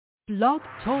Blog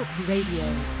Talk Radio.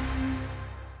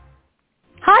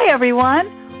 Hi,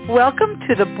 everyone. Welcome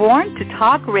to the Born to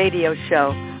Talk radio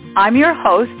show. I'm your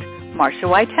host, Marcia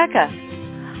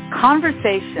Waiteka.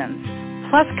 Conversations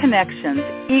plus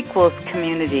connections equals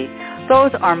community.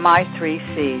 Those are my 3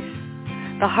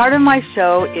 C's. The heart of my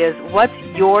show is, what's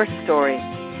your story?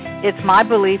 It's my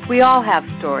belief we all have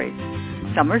stories.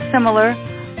 Some are similar,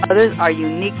 others are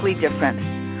uniquely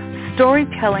different.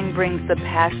 Storytelling brings the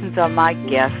passions of my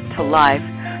guests to life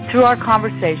through our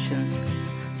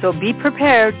conversations. So be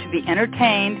prepared to be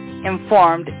entertained,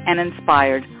 informed, and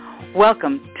inspired.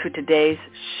 Welcome to today's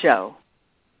show.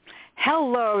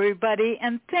 Hello, everybody,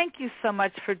 and thank you so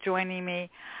much for joining me.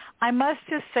 I must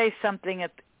just say something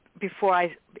before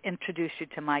I introduce you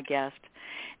to my guest,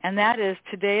 and that is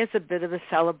today is a bit of a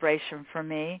celebration for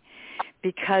me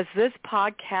because this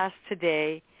podcast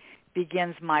today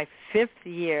begins my 5th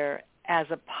year as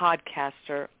a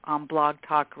podcaster on Blog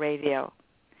Talk Radio.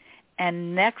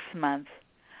 And next month,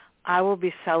 I will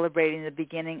be celebrating the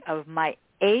beginning of my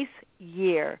 8th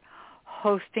year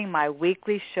hosting my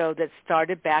weekly show that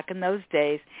started back in those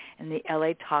days in the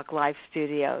LA Talk Live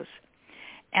studios.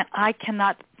 And I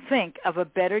cannot think of a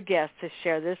better guest to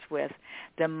share this with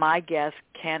than my guest,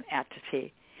 Ken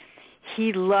Atchity.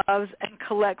 He loves and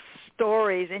collects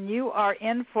stories, and you are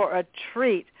in for a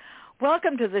treat.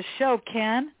 Welcome to the show,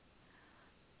 Ken.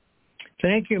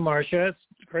 Thank you, Marcia.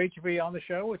 It's great to be on the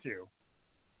show with you.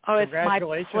 Oh, it's my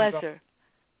pleasure.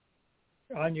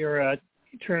 On your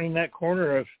turning that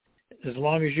corner of as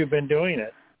long as you've been doing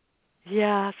it.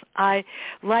 Yes,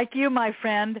 like you, my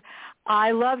friend, I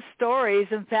love stories.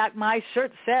 In fact, my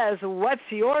shirt says, "What's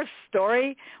your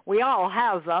story?" We all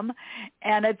have them,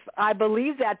 and I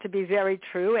believe that to be very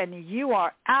true, and you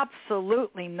are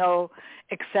absolutely no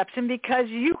exception because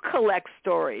you collect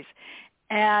stories.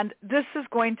 And this is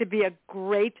going to be a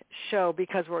great show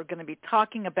because we're going to be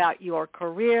talking about your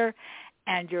career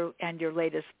and your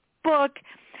latest book.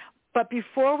 But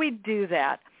before we do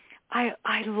that,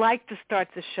 I like to start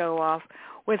the show off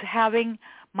with having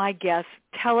my guests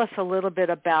tell us a little bit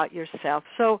about yourself.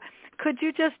 So could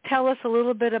you just tell us a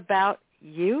little bit about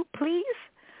you, please?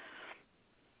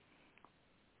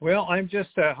 Well, I'm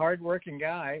just a hardworking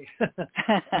guy.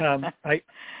 I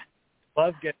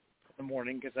love getting up in the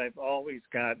morning because I've always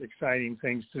got exciting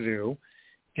things to do.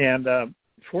 And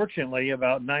fortunately,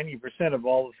 about 90% of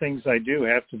all the things I do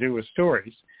have to do with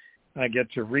stories. I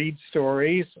get to read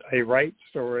stories, I write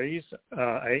stories,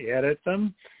 I edit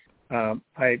them,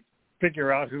 I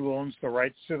figure out who owns the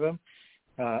rights to them,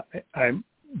 I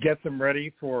get them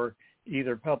ready for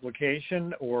either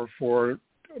publication or for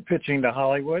pitching to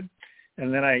Hollywood,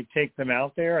 and then I take them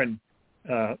out there and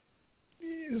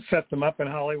set them up in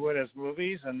Hollywood as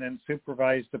movies and then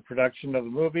supervise the production of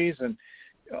the movies and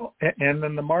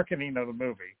then the marketing of the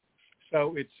movie.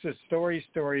 So it's just story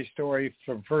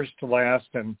from first to last,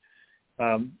 and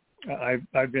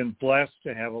I've been blessed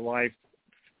to have a life,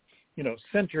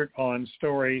 centered on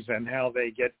stories and how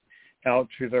they get out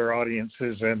to their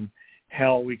audiences and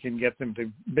how we can get them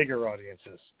to bigger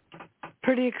audiences.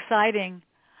 Pretty exciting.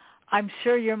 I'm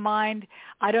sure your mind,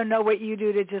 I don't know what you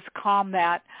do to just calm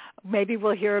that. Maybe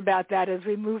we'll hear about that as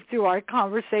we move through our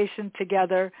conversation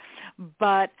together.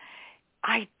 But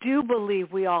I do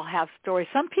believe we all have stories.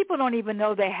 Some people don't even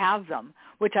know they have them,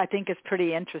 which I think is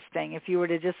pretty interesting. If you were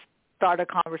to just start a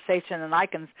conversation, and I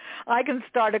can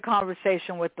start a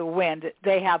conversation with the wind.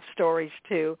 They have stories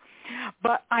too.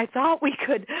 But I thought we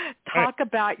could talk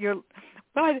about your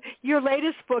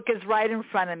latest book is right in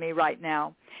front of me right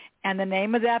now. And the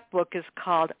name of that book is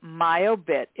called My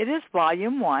Obit. It is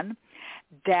volume 1,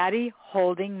 Daddy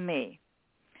Holding Me.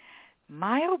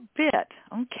 My Obit.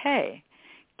 Okay.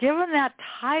 Given that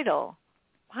title,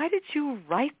 why did you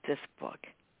write this book?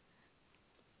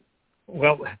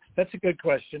 Well, that's a good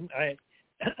question.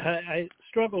 I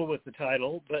struggle with the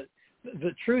title, but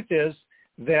the truth is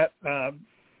that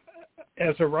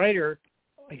as a writer,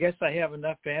 I guess I have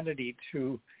enough vanity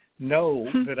to know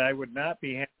that I would not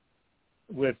be happy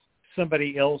with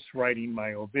somebody else writing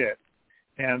my obit.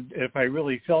 And if I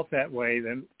really felt that way,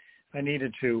 then I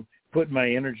needed to put my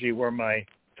energy where my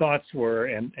thoughts were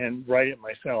and write it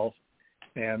myself.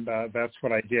 And that's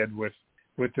what I did with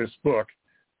this book.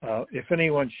 If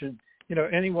anyone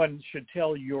should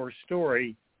tell your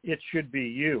story, it should be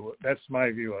you. That's my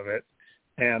view of it.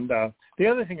 And the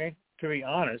other thing, to be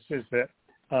honest, is that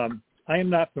I am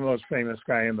not the most famous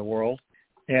guy in the world.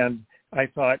 And I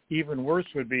thought even worse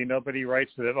would be nobody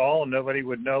writes it at all, and nobody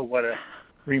would know what a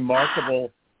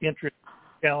remarkable, interesting,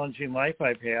 challenging life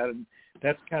I've had. And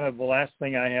that's kind of the last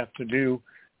thing I have to do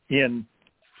in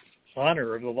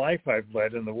honor of the life I've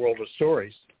led in the world of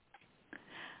stories.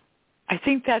 I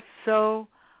think that's so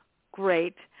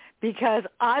great because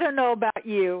I don't know about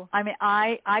you. I mean,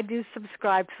 I do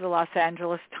subscribe to the Los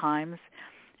Angeles Times,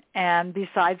 and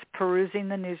besides perusing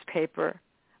the newspaper,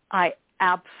 I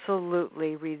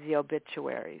absolutely read the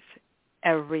obituaries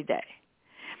every day.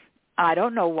 I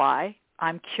don't know why.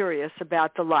 I'm curious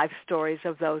about the life stories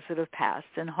of those that have passed,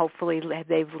 and hopefully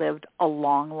they've lived a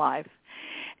long life.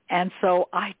 And so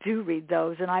I do read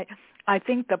those, and I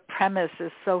think the premise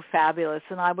is so fabulous.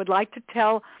 And I would like to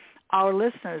tell our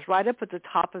listeners right up at the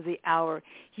top of the hour,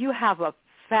 you have a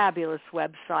fabulous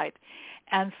website,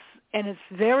 and it's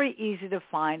very easy to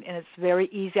find, and it's very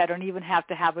easy. I don't even have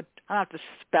to I don't have to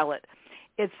spell it.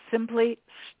 It's simply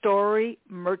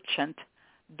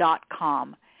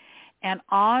storymerchant.com. And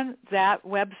on that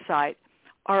website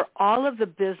are all of the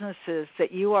businesses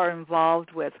that you are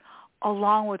involved with,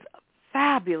 along with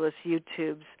fabulous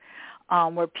YouTubes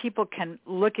where people can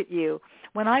look at you.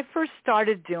 When I first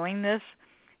started doing this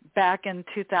back in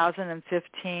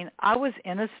 2015, I was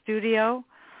in a studio,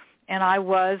 and I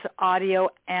was audio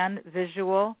and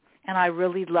visual, and I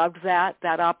really loved that.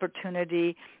 That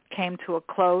opportunity came to a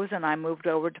close, and I moved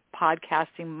over to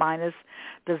podcasting minus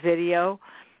the video.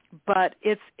 But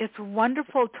it's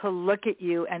wonderful to look at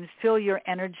you and feel your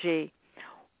energy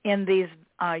in these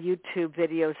YouTube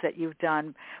videos that you've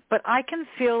done. But I can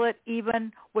feel it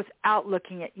even without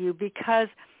looking at you because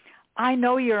I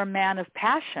know you're a man of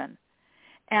passion.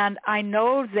 And I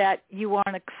know that you are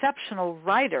an exceptional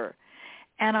writer.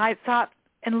 And I thought,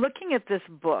 in looking at this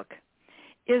book,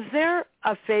 is there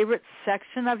a favorite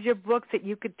section of your book that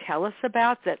you could tell us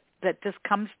about that just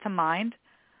comes to mind?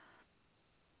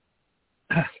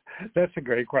 That's a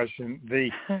great question.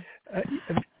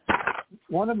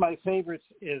 One of my favorites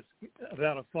is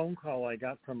about a phone call I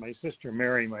got from my sister,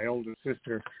 Mary, my oldest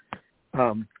sister.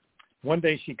 One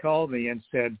day she called me and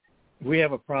said, "We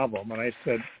have a problem." And I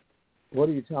said, "What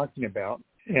are you talking about?"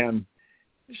 And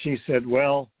she said,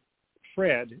 "Well,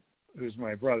 Fred," who's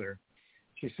my brother,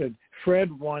 she said,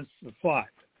 "Fred wants the pot."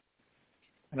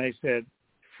 And I said,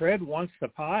 "Fred wants the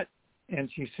pot?" And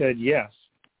she said, "Yes."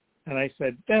 And I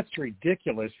said, "That's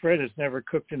ridiculous. Fred has never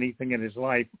cooked anything in his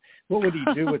life. What would he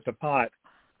do with the pot?"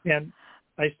 And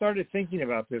I started thinking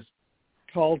about this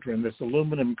cauldron, this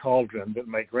aluminum cauldron that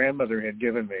my grandmother had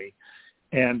given me,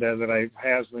 and that I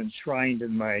have enshrined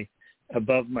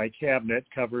above my cabinet,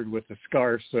 covered with a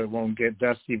scarf so it won't get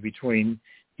dusty between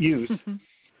use.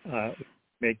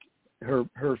 Make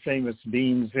her famous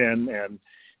beans in, and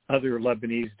other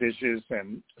Lebanese dishes,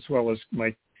 and as well as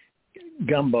my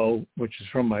gumbo, which is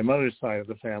from my mother's side of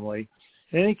the family.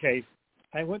 In any case,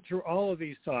 I went through all of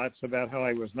these thoughts about how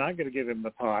I was not going to give him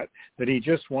the pot, that he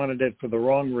just wanted it for the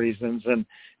wrong reasons. And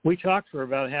we talked for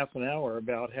about half an hour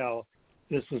about how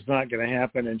this was not going to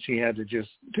happen, and she had to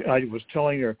I was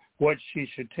telling her what she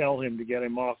should tell him to get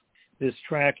him off this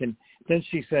track. And then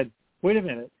she said, "Wait a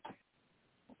minute.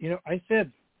 I said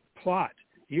plot.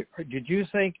 Did you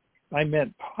think I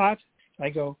meant pot?" I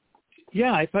go,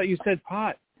 "Yeah, I thought you said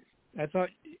pot. I thought,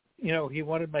 he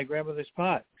wanted my grandmother's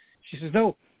pot." She says,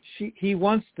 "No, he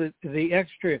wants the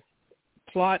extra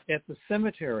plot at the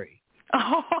cemetery."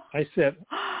 Oh. I said,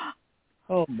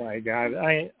 "Oh my God,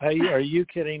 are you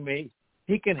kidding me?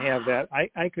 He can have that.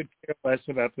 I could care less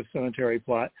about the cemetery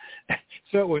plot."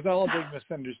 So it was all a big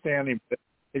misunderstanding, but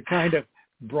it kind of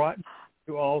brought me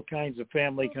to all kinds of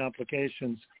family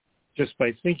complications just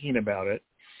by thinking about it,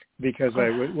 because I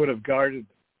would have guarded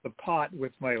the pot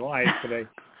with my life, but I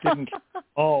didn't care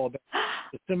all about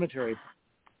the cemetery.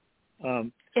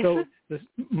 So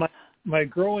my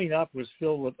growing up was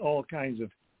filled with all kinds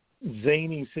of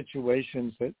zany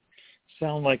situations that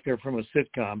sound like they're from a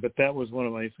sitcom, but that was one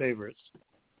of my favorites.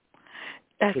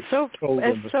 That's so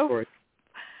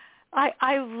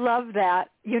I love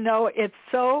that. It's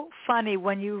so funny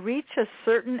when you reach a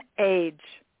certain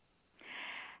age,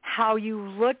 how you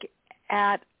look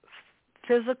at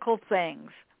physical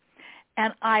things.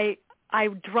 And I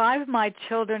drive my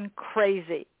children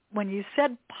crazy. When you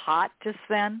said pot just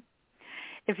then,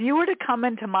 if you were to come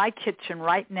into my kitchen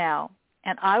right now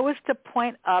and I was to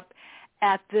point up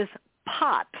at this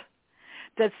pot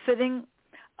that's sitting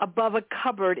above a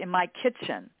cupboard in my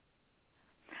kitchen,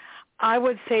 I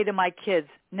would say to my kids,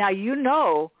 "Now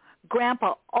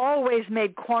Grandpa always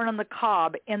made corn on the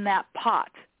cob in that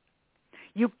pot.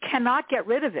 You cannot get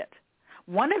rid of it.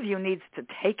 One of you needs to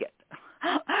take it."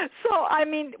 So,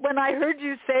 when I heard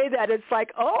you say that, it's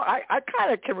like, I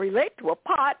kind of can relate to a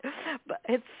pot. But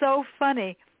it's so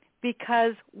funny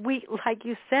because like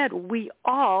you said, we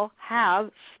all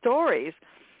have stories.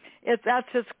 That's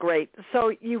just great. So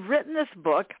you've written this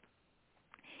book.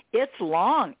 It's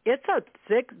long. It's a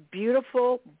thick,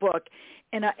 beautiful book.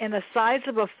 in a size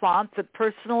of a font that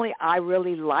personally I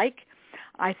really like.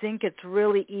 I think it's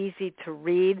really easy to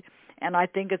read, and I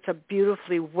think it's a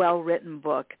beautifully well-written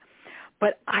book.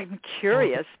 But I'm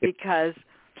curious because,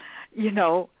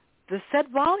 this said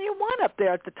Volume 1 up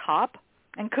there at the top,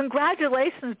 and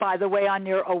congratulations, by the way, on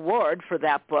your award for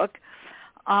that book.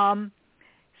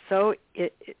 So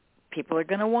people are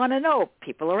going to want to know.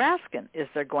 People are asking, is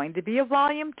there going to be a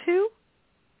Volume 2?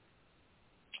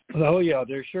 Oh, yeah,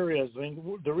 there sure is. I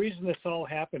mean, the reason this all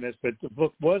happened is that the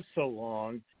book was so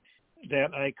long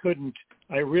that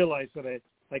I realized that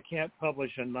I can't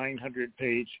publish a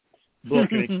 900-page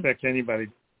book and expect anybody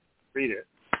to read it.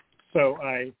 So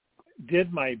I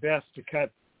did my best to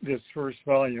cut this first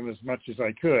volume as much as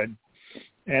I could.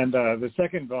 And the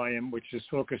second volume, which is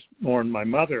focused more on my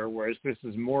mother, whereas this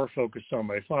is more focused on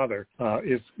my father,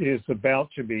 is about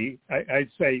to be, I'd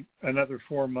say, another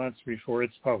 4 months before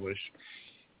it's published.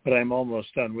 But I'm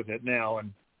almost done with it now.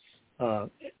 And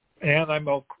I'm,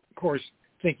 of course,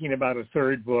 thinking about a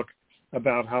third book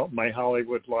about my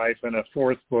Hollywood life and a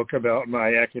fourth book about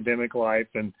my academic life.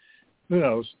 And who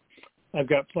knows? I've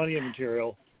got plenty of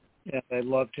material, and I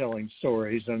love telling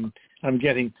stories. And I'm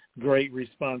getting great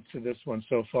response to this one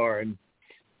so far, and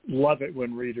love it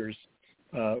when readers,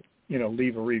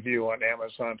 leave a review on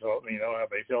Amazon to let me know how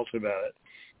they felt about it.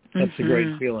 That's a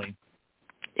great feeling.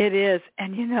 It is.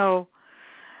 And,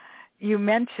 you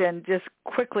mentioned just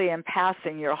quickly in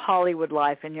passing your Hollywood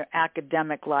life and your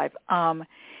academic life.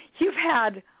 You've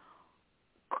had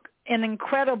an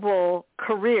incredible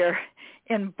career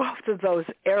in both of those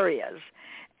areas.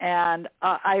 And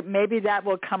maybe that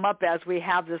will come up as we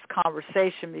have this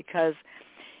conversation, because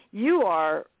you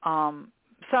are,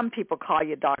 some people call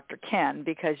you Dr. Ken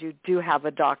because you do have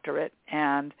a doctorate,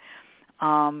 and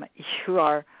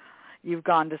you've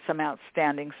gone to some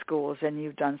outstanding schools, and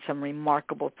you've done some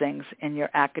remarkable things in your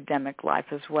academic life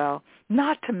as well,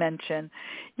 not to mention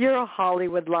your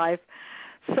Hollywood life.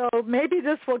 So maybe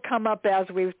this will come up as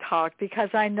we've talked, because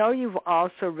I know you've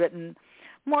also written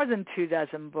more than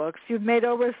 24 books. You've made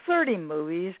over 30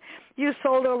 movies. You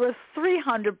sold over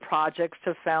 300 projects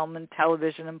to film and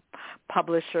television and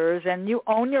publishers, and you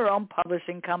own your own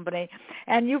publishing company,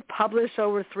 and you've published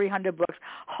over 300 books.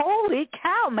 Holy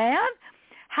cow, man!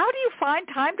 How do you find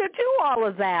time to do all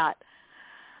of that?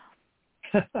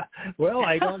 Well,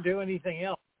 I don't do anything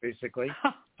else, basically.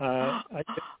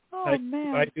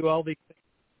 I do all these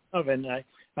things, and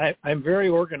I'm very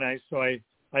organized, so I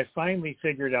finally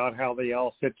figured out how they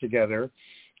all fit together,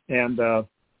 and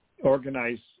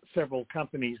organized several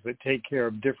companies that take care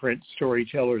of different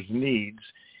storytellers' needs,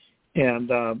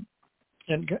 and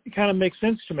it kind of makes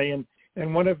sense to me.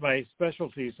 And one of my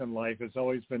specialties in life has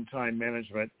always been time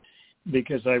management,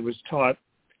 because I was taught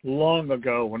long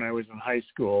ago when I was in high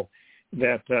school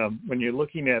that when you're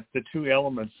looking at the two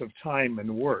elements of time and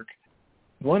work,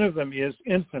 one of them is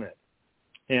infinite.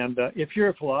 And if you're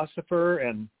a philosopher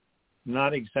and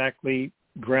not exactly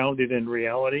grounded in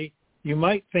reality, you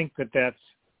might think that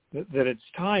it's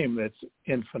time that's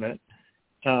infinite.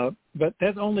 But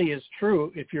that only is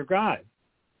true if you're God,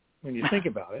 when you think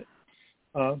about it.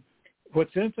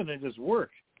 What's infinite is work,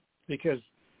 because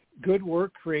good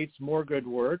work creates more good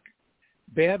work.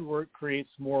 Bad work creates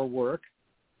more work.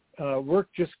 Work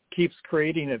just keeps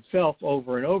creating itself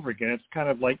over and over again. It's kind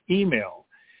of like email.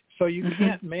 So you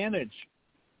can't manage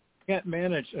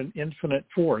an infinite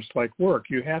force like work.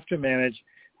 You have to manage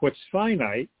what's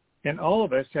finite, and all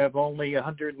of us have only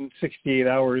 168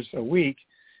 hours a week.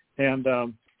 And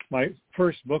my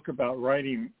first book about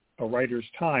writing a writer's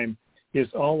time is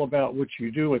all about what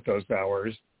you do with those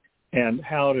hours and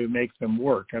how to make them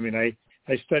work. I mean, I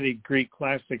studied Greek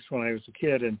classics when I was a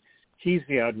kid, and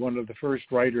Hesiod, one of the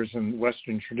first writers in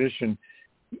Western tradition,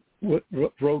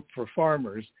 wrote for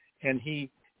farmers, and he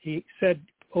said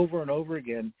over and over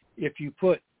again, if you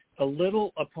put a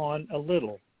little upon a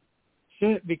little,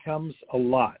 soon it becomes a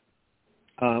lot.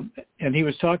 And he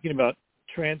was talking about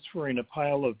transferring a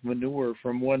pile of manure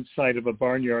from one side of a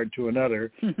barnyard to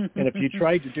another. And if you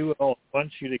tried to do it all at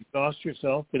once, you'd exhaust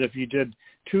yourself. But if you did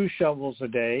 2 shovels a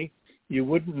day, you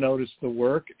wouldn't notice the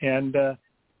work. And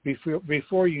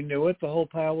before you knew it, the whole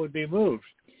pile would be moved.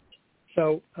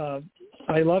 So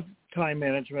I love time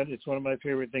management. It's one of my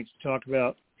favorite things to talk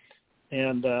about.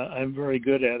 And I'm very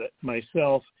good at it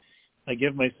myself. I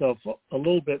give myself a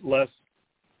little bit less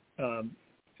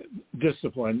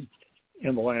discipline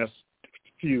in the last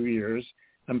few years.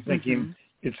 I'm thinking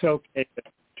it's okay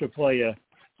to play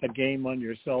a game on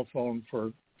your cell phone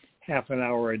for half an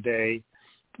hour a day,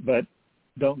 but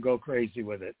don't go crazy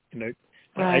with it.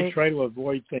 Right. I try to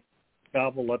avoid things that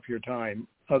gobble up your time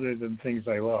other than things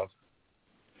I love.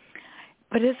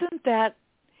 But isn't that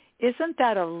isn't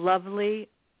that a lovely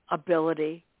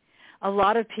ability? A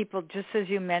lot of people, just as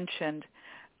you mentioned,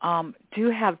 do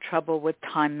have trouble with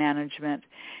time management.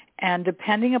 And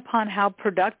depending upon how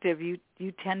productive you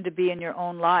tend to be in your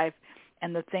own life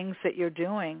and the things that you're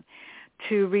doing,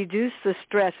 to reduce the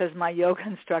stress, as my yoga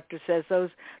instructor says,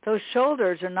 those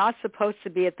shoulders are not supposed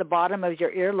to be at the bottom of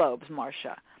your earlobes,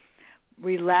 Marcia.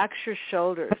 Relax your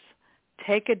shoulders.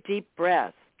 Take a deep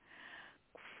breath.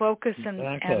 Focus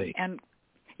Exactly. and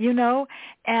you know,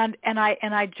 and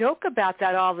I joke about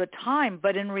that all the time,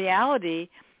 but in reality,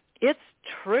 it's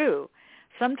true.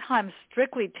 Sometimes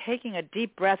strictly taking a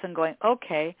deep breath and going,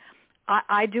 okay,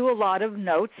 I do a lot of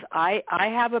notes. I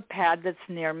have a pad that's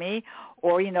near me,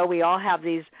 or, we all have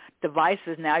these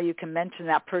devices now. You can mention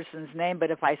that person's name,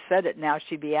 but if I said it now,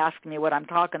 she'd be asking me what I'm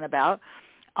talking about.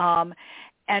 And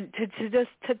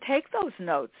to take those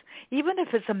notes, even if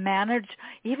it's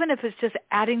even if it's just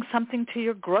adding something to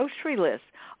your grocery list.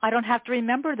 I don't have to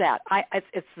remember that.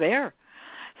 It's there.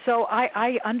 So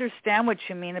I understand what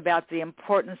you mean about the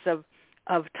importance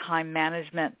of time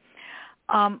management.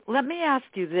 Let me ask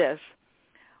you this.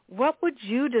 What would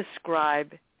you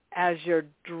describe as your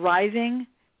driving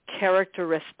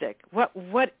characteristic? What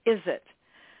is it?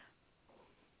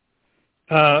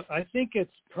 I think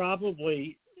it's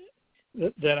probably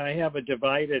that I have a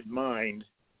divided mind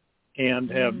and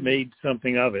have made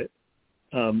something of it.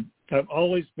 I've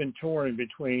always been torn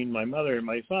between my mother and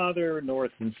my father,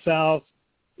 north and south,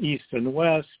 east and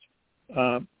west,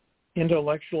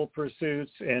 intellectual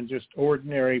pursuits, and just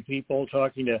ordinary people,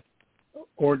 talking to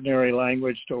ordinary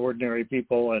language to ordinary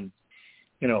people, and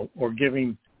or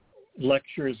giving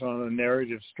lectures on the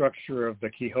narrative structure of the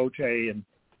Quixote and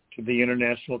to the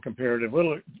International Comparative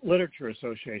Literature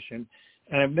Association.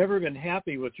 And I've never been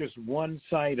happy with just one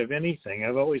side of anything.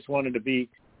 I've always wanted to be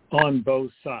on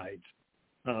both sides.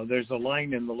 There's a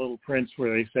line in The Little Prince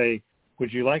where they say,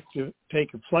 would you like to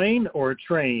take a plane or a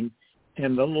train?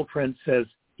 And the Little Prince says,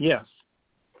 yes,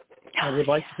 I would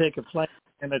like to take a plane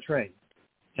and a train.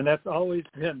 And that's always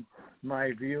been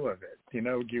my view of it. Do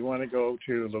you want to go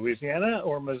to Louisiana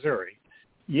or Missouri?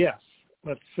 Yes,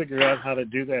 let's figure out how to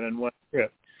do that in one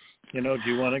trip. Do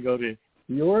you want to go to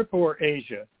Europe or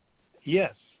Asia?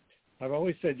 Yes. I've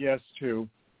always said yes to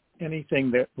anything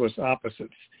that was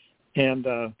opposites. And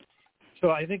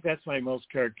so I think that's my most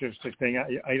characteristic thing.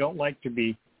 I don't like to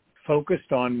be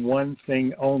focused on one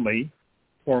thing only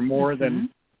for more than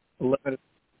a limited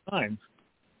time.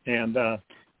 And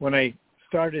when I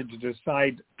started to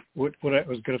decide what I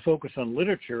was going to focus on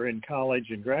literature in college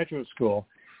and graduate school,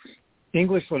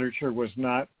 English literature was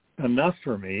not enough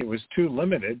for me. It was too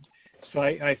limited. So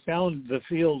I found the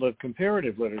field of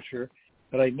comparative literature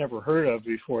that I'd never heard of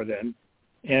before then.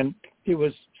 And it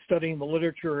was studying the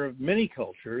literature of many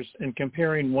cultures and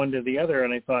comparing one to the other.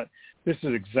 And I thought, this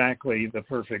is exactly the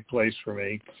perfect place for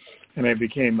me. And I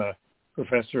became a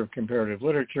professor of comparative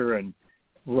literature and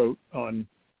wrote on,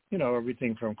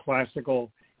 everything from the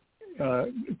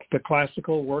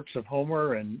classical works of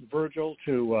Homer and Virgil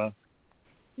to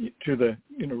the,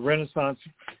 Renaissance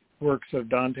works of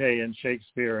Dante and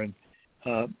Shakespeare. And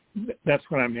that's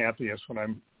when I'm happiest, when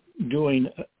I'm doing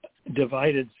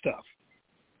divided stuff.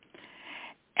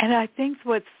 And I think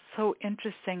what's so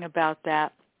interesting about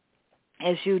that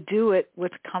is you do it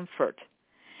with comfort.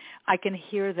 I can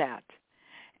hear that.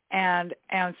 And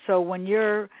so when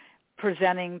you're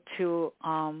presenting to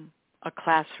a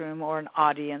classroom or an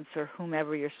audience or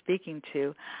whomever you're speaking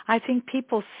to, I think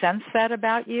people sense that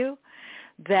about you,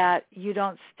 that you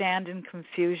don't stand in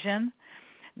confusion,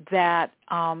 that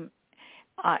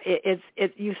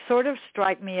you sort of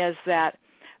strike me as that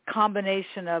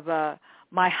combination of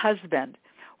my husband,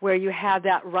 where you have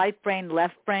that right brain,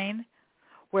 left brain,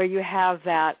 where you have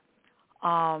that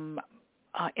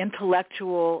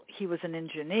intellectual, he was an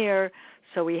engineer,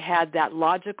 so he had that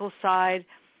logical side,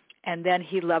 and then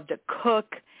he loved to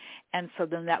cook, and so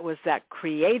then that was that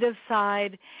creative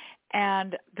side,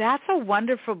 and that's a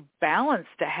wonderful balance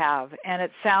to have, and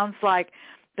it sounds like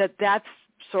that's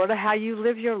sort of how you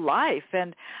live your life.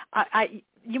 And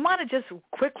you want to just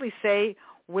quickly say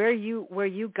where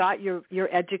you got your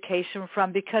education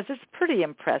from, because it's pretty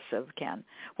impressive, Ken.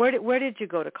 Where did you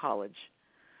go to college?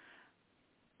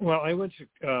 Well, I went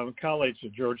to college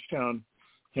at Georgetown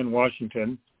in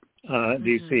Washington,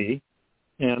 D.C.,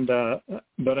 and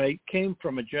but I came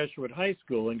from a Jesuit high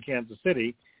school in Kansas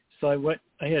City, so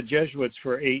I had Jesuits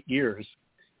for 8 years,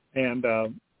 and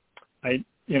it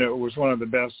was one of the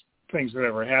best things that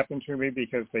ever happened to me,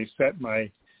 because they set my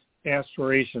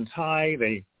aspirations high.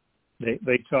 They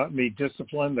taught me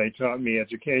discipline. They taught me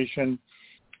education,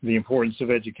 the importance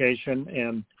of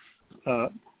education,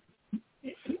 and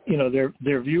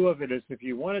their view of it is if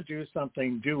you want to do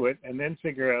something, do it, and then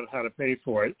figure out how to pay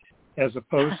for it, as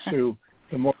opposed to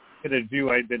the more limited view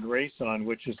I'd been raised on,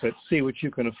 which is that see what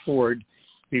you can afford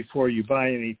before you buy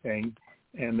anything,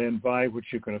 and then buy what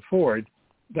you can afford.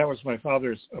 That was my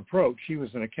father's approach. He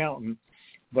was an accountant,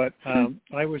 but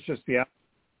I was just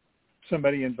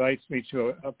somebody invites me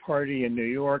to a party in New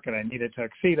York, and I need a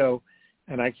tuxedo,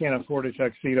 and I can't afford a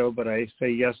tuxedo, but I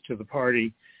say yes to the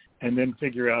party, and then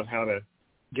figure out how to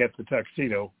get the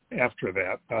tuxedo after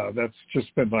that. That's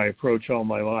just been my approach all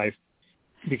my life,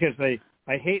 because I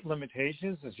hate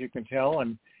limitations, as you can tell,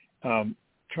 and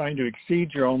trying to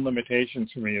exceed your own limitations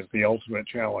for me is the ultimate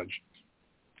challenge.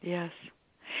 Yes.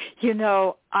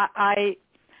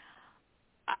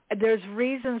 There's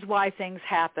reasons why things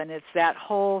happen. It's that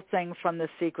whole thing from The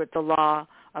Secret, the law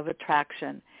of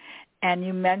attraction. And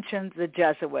you mentioned the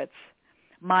Jesuits.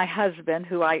 My husband,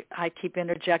 who I keep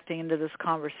interjecting into this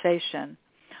conversation,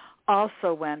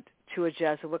 also went to a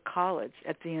Jesuit college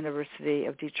at the University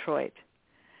of Detroit.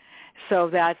 So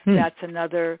that's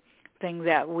another thing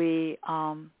that we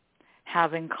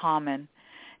have in common.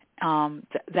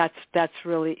 That's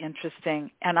really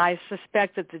interesting. And I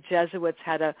suspect that the Jesuits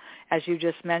had as you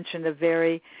just mentioned, a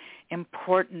very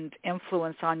important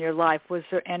influence on your life. Was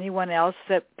there anyone else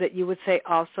that you would say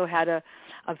also had a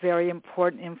very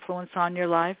important influence on your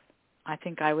life? I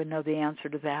think I would know the answer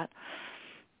to that.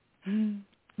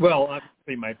 Well,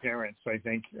 obviously my parents, I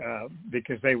think,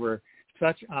 because they were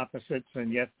such opposites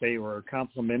and yet they were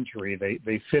complementary.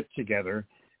 They fit together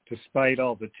despite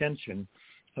all the tension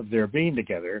of their being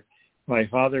together. My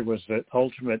father was the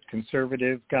ultimate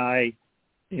conservative guy,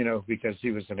 because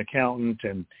he was an accountant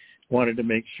and wanted to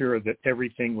make sure that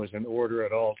everything was in order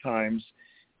at all times.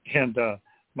 And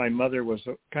my mother was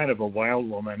kind of a wild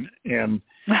woman, and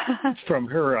from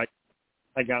her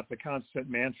I got the constant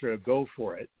mantra of go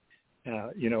for it.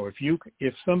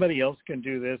 If somebody else can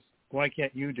do this, why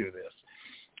can't you do this?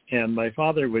 And my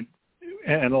father would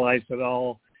analyze it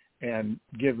all and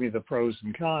give me the pros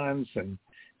and cons and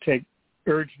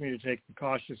urge me to take the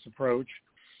cautious approach.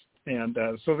 And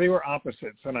so they were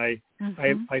opposites. And I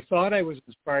thought I was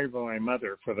inspired by my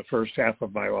mother for the first half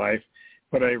of my life,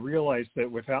 but I realized that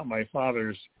without my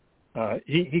father's,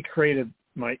 he created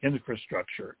my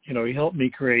infrastructure. He helped me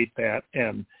create that.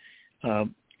 And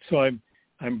so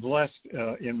I'm blessed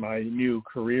in my new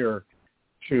career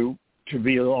to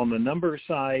be on the number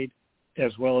side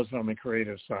as well as on the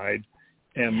creative side,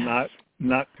 and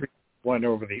not one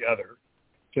over the other,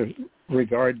 to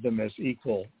regard them as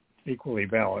equally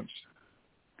balanced.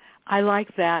 I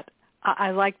like that.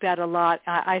 I like that a lot.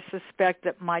 I suspect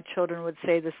that my children would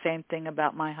say the same thing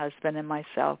about my husband and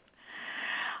myself.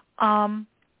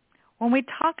 When we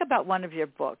talk about one of your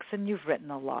books, and you've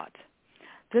written a lot,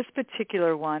 this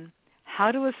particular one,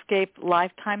 How to Escape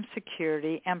Lifetime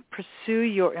Security and Pursue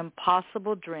Your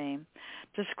Impossible Dream,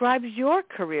 describes your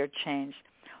career change.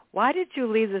 Why did you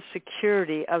leave the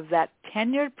security of that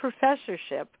tenured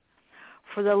professorship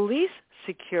for the least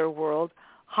secure world,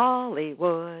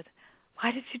 Hollywood?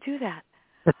 Why did you do that?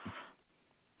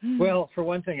 Well, for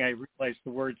one thing, I realized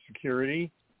the word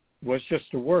security was just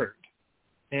a word.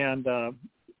 And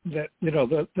that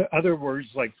the other words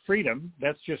like freedom,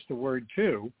 that's just a word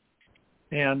too.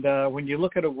 And when you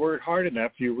look at a word hard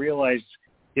enough, you realize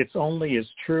it's only as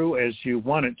true as you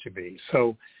want it to be.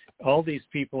 So all these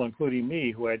people, including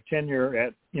me, who had tenure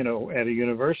at a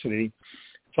university,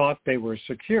 thought they were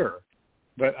secure.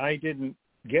 But I didn't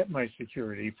get my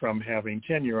security from having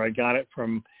tenure. I got it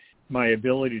from my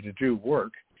ability to do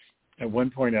work. At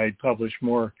one point, I'd published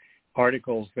more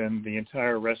articles than the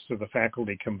entire rest of the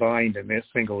faculty combined in this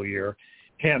single year.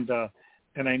 And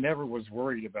I never was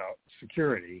worried about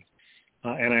security.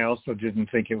 And I also didn't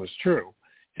think it was true.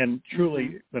 And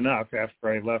truly enough, after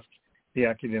I left the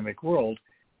academic world,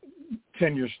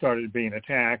 tenure started being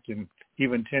attacked, and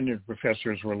even tenured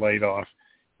professors were laid off,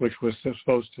 which was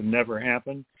supposed to never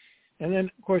happen. And then,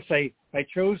 of course, I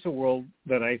chose a world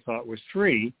that I thought was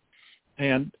free,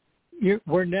 and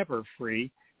we're never free.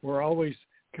 We're always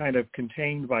kind of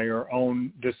contained by our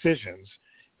own decisions,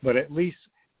 but at least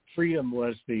freedom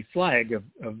was the flag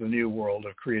of the new world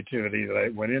of creativity that I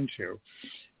went into.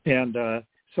 And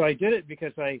so I did it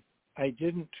because I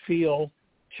didn't feel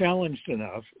challenged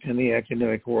enough in the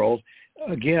academic world.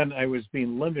 Again, I was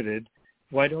being limited.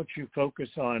 Why don't you focus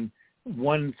on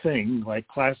one thing like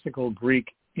classical Greek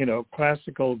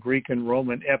and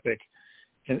Roman epic,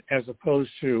 as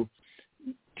opposed to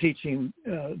teaching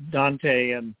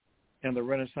Dante and the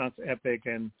Renaissance epic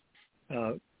and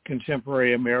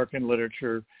contemporary American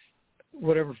literature,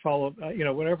 whatever followed,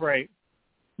 whatever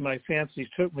my fancies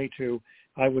took me to,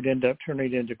 I would end up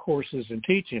turning into courses and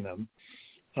teaching them.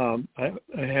 I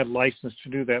had license to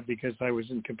do that because I was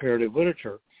in comparative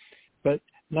literature. But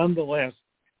nonetheless,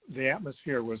 the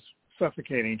atmosphere was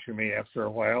suffocating to me after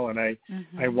a while, and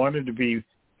I wanted to be,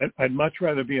 I'd much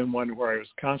rather be in one where I was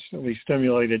constantly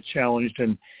stimulated, challenged,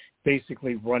 and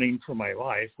basically running for my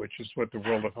life, which is what the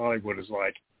world of Hollywood is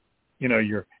like. You know,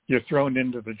 you're thrown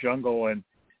into the jungle and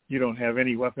you don't have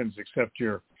any weapons except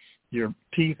your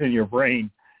teeth and your brain.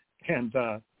 And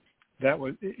that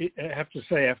was, I have to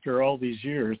say, after all these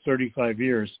years, 35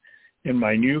 years in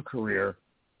my new career,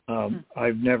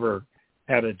 I've never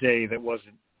had a day that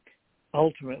wasn't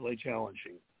ultimately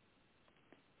challenging.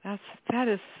 That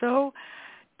is so.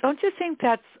 Don't you think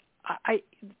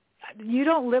you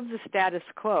don't live the status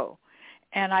quo,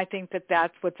 and I think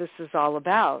that's what this is all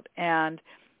about. And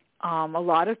a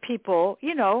lot of people,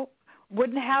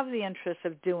 wouldn't have the interest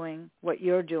of doing what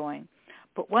you're doing,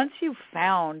 but once you've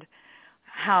found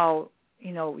how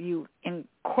you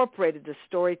incorporated the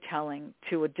storytelling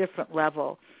to a different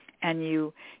level, and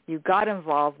you got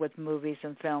involved with movies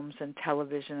and films and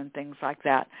television and things like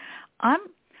that. I'm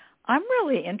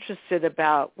really interested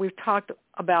about, we've talked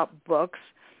about books,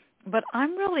 but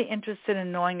I'm really interested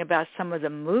in knowing about some of the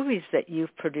movies that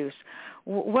you've produced.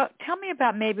 Tell me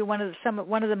about maybe one of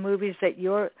the movies that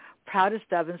you're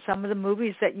proudest of and some of the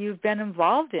movies that you've been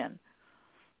involved in.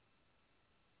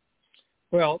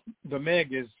 Well, The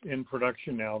Meg is in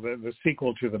production now, the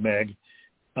sequel to The Meg.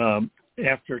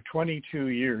 After 22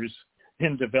 years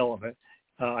in development,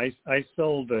 I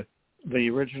sold the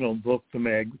original book, The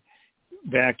Meg,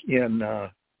 back in,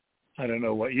 I don't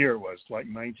know what year it was, like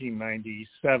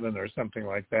 1997 or something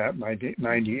like that,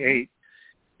 98.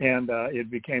 And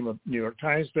it became a New York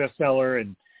Times bestseller,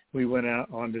 and we went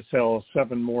on to sell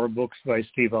 7 more books by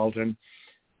Steve Alden,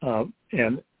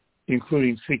 and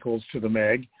including sequels to The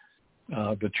Meg.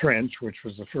 The Trench, which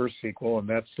was the first sequel, and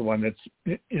that's the one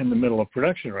that's in the middle of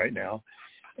production right now.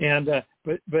 And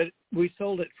but we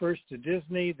sold it first to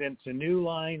Disney, then to New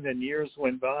Line. Then years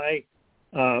went by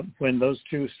when those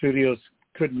two studios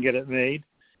couldn't get it made,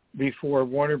 before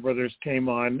Warner Brothers came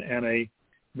on, and a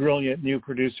brilliant new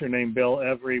producer named Bill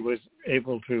Every was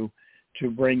able to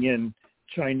bring in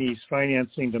Chinese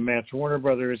financing to match Warner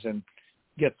Brothers and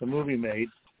get the movie made.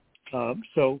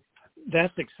 So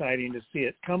that's exciting to see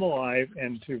it come alive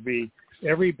and to be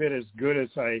every bit as good as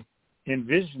I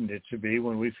envisioned it to be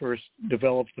when we first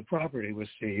developed the property with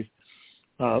Steve.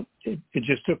 It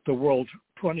just took the world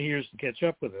 20 years to catch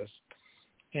up with us.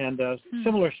 And a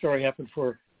similar story happened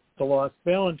for The Lost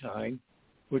Valentine,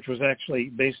 which was actually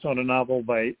based on a novel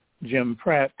by Jim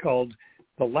Pratt called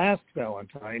The Last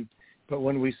Valentine. But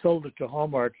when we sold it to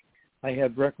Hallmark, I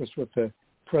had breakfast with the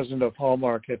president of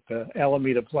Hallmark at the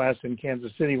Alameda Plaza in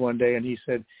Kansas City one day, and he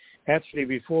said, actually,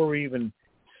 before we even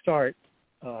start,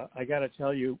 I got to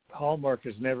tell you, Hallmark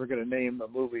is never going to name a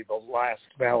movie The Last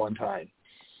Valentine.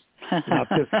 Not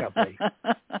this company.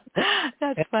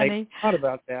 That's and funny. I thought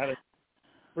about that and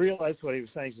realized what he was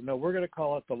saying. He said, no, we're going to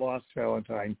call it The Lost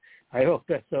Valentine. I hope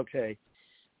that's okay.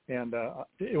 And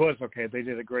it was okay. They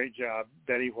did a great job.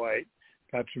 Betty White,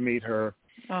 got to meet her.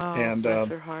 Oh, and bless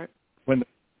her heart. When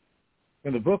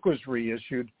the book was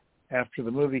reissued after the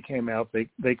movie came out,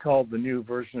 they called the new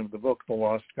version of the book The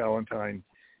Lost Valentine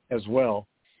as well.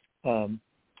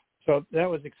 So that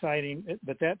was exciting,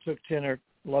 but that took 10 or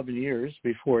 11 years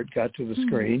before it got to the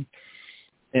screen.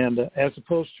 And as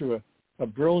opposed to a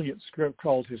brilliant script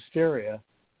called Hysteria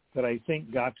that I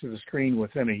think got to the screen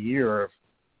within a year of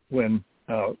when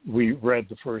we read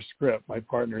the first script, my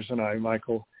partners and I,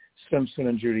 Michael Simpson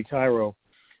and Judy Cairo,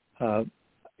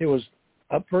 it was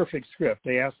a perfect script.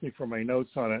 They asked me for my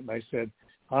notes on it, and I said,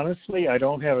 honestly, I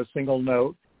don't have a single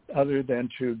note other than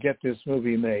to get this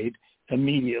movie made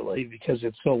immediately because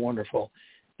it's so wonderful.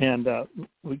 And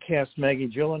we cast Maggie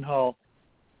Gyllenhaal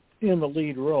in the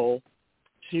lead role.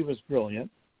 She was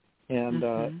brilliant.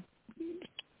 And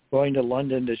going to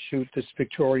London to shoot this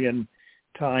Victorian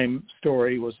time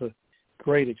story was a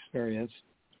great experience.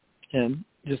 And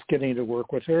just getting to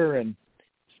work with her and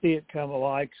see it come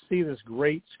alive, see this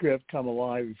great script come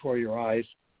alive before your eyes,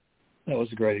 that was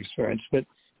a great experience. But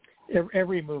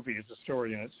every movie is a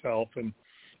story in itself, and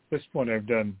at this point I've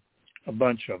done a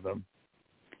bunch of them.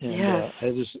 And yes.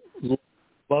 I just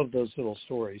love those little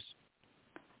stories.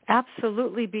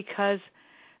 Absolutely, because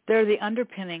they're the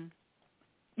underpinning,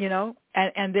 and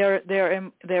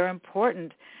they're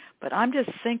important. But I'm just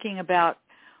thinking about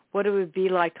what it would be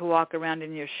like to walk around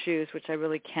in your shoes, which I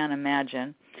really can't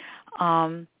imagine.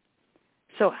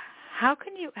 So how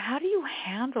do you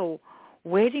handle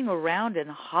waiting around in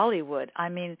Hollywood? I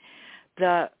mean,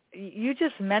 you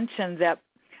just mentioned that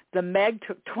The Meg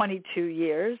took 22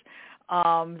 years.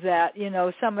 That,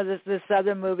 some of this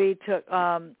other movie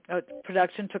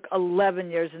production took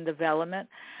 11 years in development.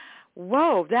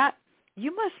 Whoa,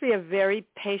 you must be a very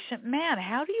patient man.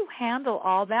 How do you handle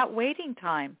all that waiting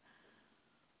time?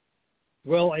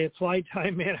 Well, I apply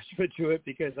time management to it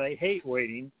because I hate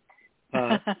waiting.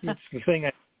 It's the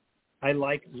thing I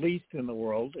like least in the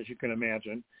world, as you can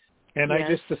imagine. And yes. I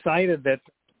just decided that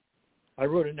I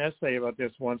wrote an essay about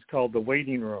this once called The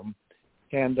Waiting Room.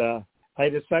 And I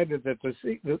decided that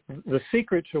the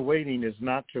secret to waiting is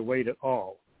not to wait at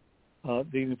all.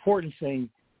 The important thing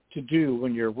to do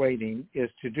when you're waiting is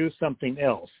to do something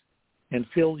else and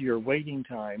fill your waiting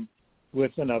time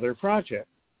with another project.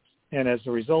 And as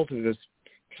a result of this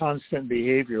constant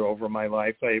behavior over my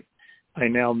life, I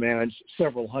now manage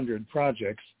several hundred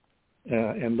projects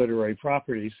and literary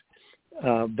properties.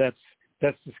 That's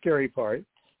the scary part.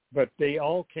 But they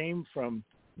all came from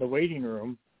the waiting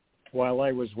room while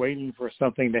I was waiting for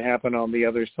something to happen on the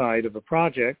other side of a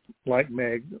project, like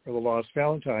Meg or The Lost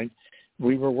Valentine.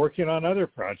 We were working on other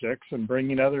projects and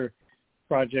bringing other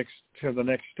projects to the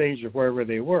next stage of wherever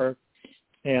they were.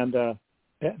 And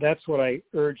that's what I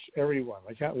urge everyone.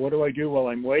 Like, what do I do while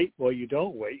I'm waiting? Well, you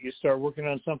don't wait. You start working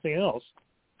on something else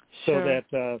so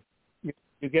that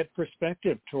you get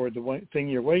perspective toward the thing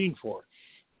you're waiting for.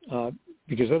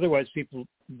 Because otherwise people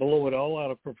blow it all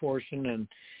out of proportion, and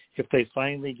if they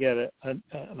finally get an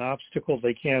obstacle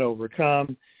they can't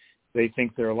overcome, they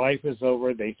think their life is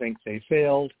over, they think they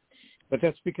failed. But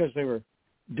that's because they were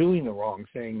doing the wrong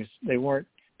things. They were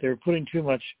putting too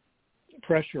much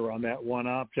pressure on that one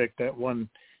object, that one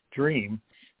dream,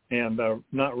 and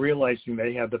not realizing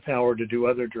they had the power to do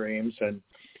other dreams and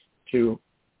to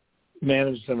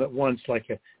manage them at once,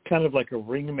 kind of like a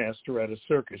ringmaster at a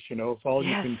circus. If all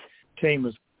you can tame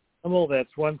is an animal,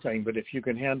 that's one thing. But if you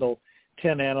can handle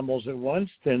 10 animals at once,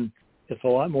 then it's a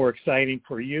lot more exciting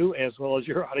for you as well as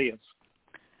your audience.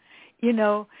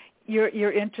 You're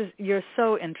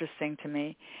so interesting to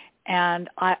me, and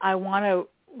I want to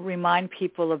remind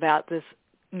people about this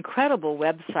incredible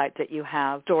website that you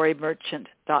have,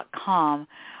 storymerchant.com.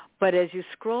 But as you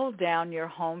scroll down your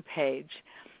homepage,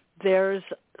 there's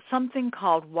something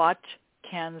called Watch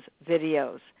Ken's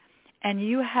Videos, and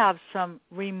you have some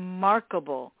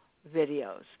remarkable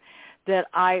videos that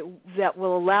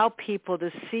will allow people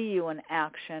to see you in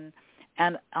action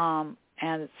and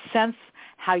sense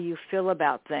how you feel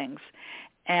about things.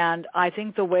 And I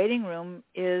think The Waiting Room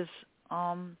is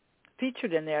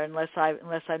featured in there, unless I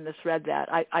misread that.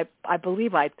 I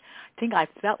think I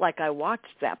felt like I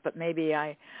watched that, but maybe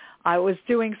I was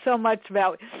doing so much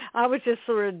I was just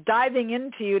sort of diving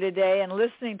into you today and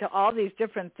listening to all these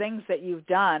different things that you've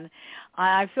done.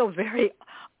 I feel very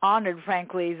honored,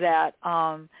 frankly, that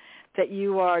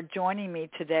you are joining me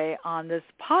today on this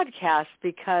podcast,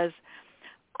 because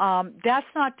that's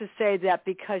not to say that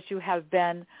because you have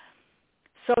been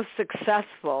so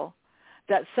successful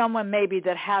that someone maybe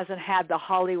that hasn't had the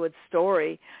Hollywood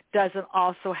story doesn't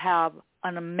also have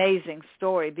an amazing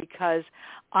story, because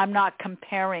I'm not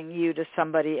comparing you to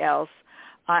somebody else.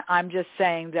 I'm just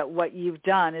saying that what you've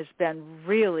done has been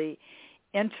really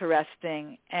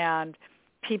interesting, and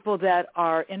people that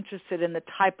are interested in the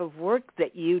type of work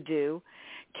that you do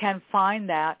can find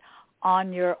that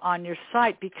on your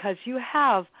site, because you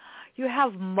have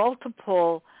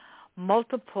multiple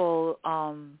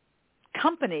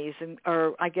companies,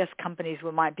 or I guess companies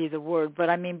might be the word, but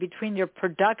I mean between your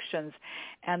productions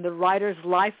and the Writer's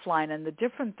Lifeline and the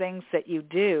different things that you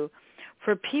do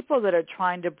for people that are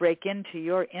trying to break into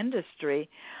your industry,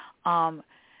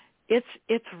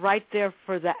 it's right there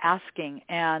for the asking.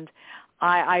 And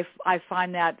I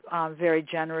find that very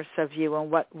generous of you and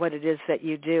what it is that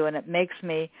you do, and it makes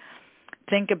me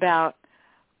think about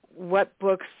what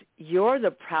books you're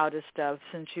the proudest of,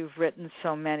 since you've written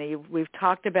so many. We've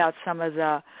talked about some of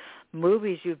the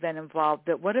movies you've been involved,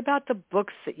 but what about the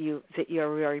books that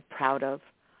you're very proud of?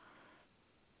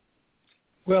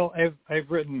 Well, I've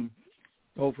written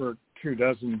over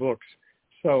 24 books,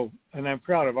 and I'm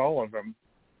proud of all of them.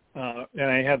 And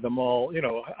I had them all.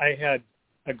 I had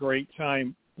a great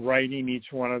time writing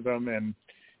each one of them, and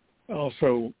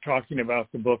also talking about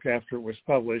the book after it was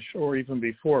published, or even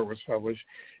before it was published.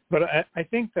 But I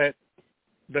think that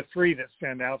the three that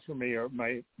stand out for me are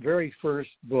my very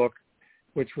first book,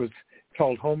 which was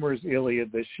called Homer's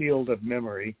Iliad, The Shield of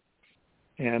Memory,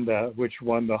 and which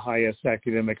won the highest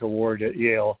academic award at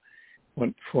Yale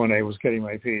when I was getting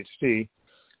my PhD.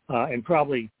 And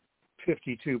probably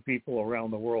 52 people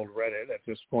around the world read it at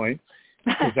this point,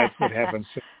 because that's what happens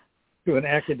to an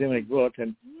academic book.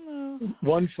 And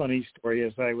one funny story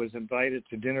is I was invited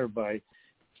to dinner by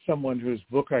someone whose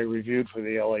book I reviewed for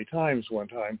the LA Times one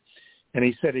time, and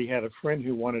he said he had a friend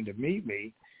who wanted to meet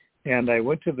me, and I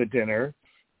went to the dinner,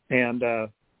 and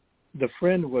the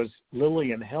friend was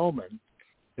Lillian Hellman,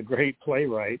 the great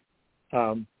playwright,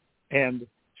 and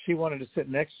she wanted to sit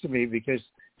next to me because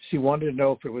she wanted to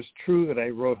know if it was true that I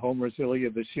wrote Homer's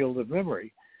Iliad, The Shield of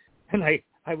Memory. And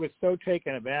I was so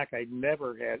taken aback. I'd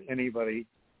never had anybody,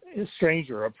 a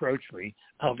stranger, approach me,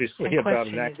 obviously, about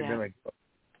an academic book.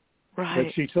 Right.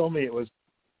 But she told me it was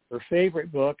her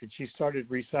favorite book, and she started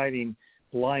reciting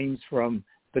lines from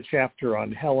the chapter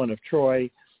on Helen of Troy,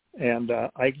 and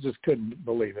I just couldn't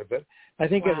believe it. But I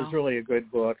think it was really a good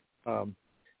book.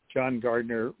 John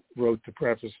Gardner wrote the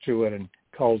preface to it and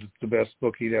called it the best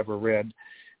book he'd ever read.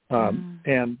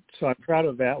 And so I'm proud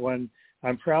of that one.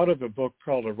 I'm proud of a book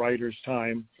called A Writer's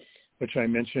Time, which I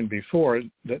mentioned before,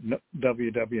 that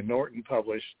W.W. Norton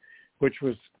published, which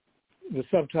was, the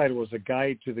subtitle was A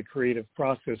Guide to the Creative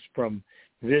Process from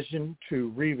Vision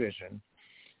to Revision.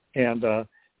 And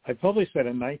I published that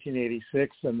in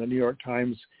 1986, and the New York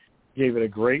Times gave it a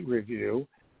great review.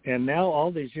 And now,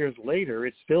 all these years later,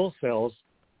 it still sells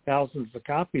thousands of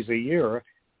copies a year.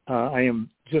 I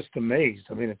am just amazed.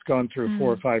 I mean, it's gone through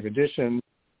 4 or 5 editions.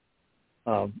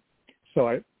 So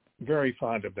I'm very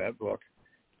fond of that book.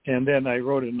 And then I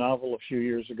wrote a novel a few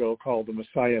years ago called The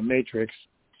Messiah Matrix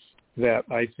that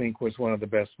I think was one of the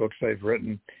best books I've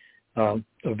written. A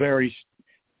very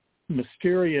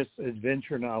mysterious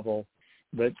adventure novel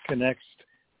that connects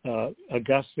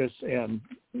Augustus and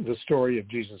the story of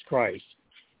Jesus Christ.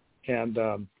 And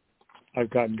I've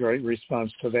gotten great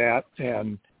response to that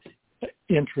and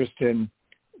interest in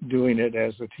doing it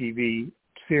as a TV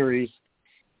series.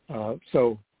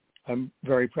 So I'm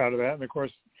very proud of that. And, of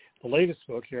course, the latest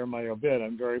book here, My Obit,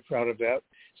 I'm very proud of that,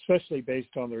 especially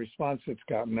based on the response it's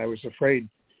gotten. I was afraid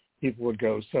people would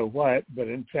go, so what? But,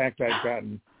 in fact, I've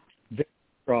gotten very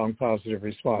strong positive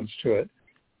response to it.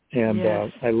 And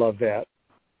I love that.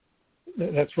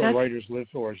 That's what writers live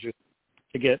for, is just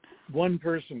to get one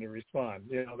person to respond.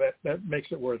 You know, that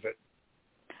makes it worth it.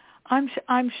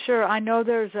 I'm sure. I know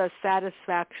there's a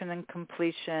satisfaction and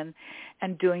completion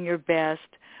and doing your best,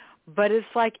 but it's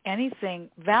like anything.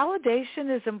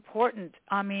 Validation is important.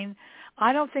 I mean,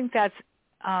 I don't think that's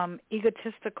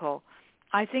egotistical.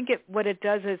 I think what it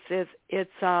does is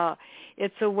it's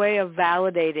a way of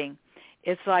validating.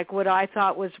 It's like what I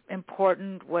thought was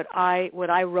important, what I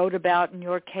wrote about in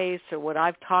your case, or what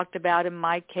I've talked about in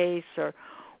my case, or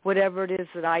whatever it is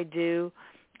that I do.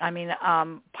 I mean,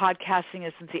 podcasting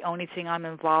isn't the only thing I'm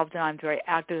involved in. I'm very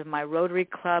active in my Rotary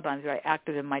Club. I'm very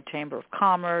active in my Chamber of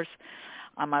Commerce.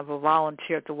 I'm a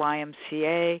volunteer at the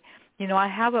YMCA. You know,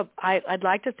 I'd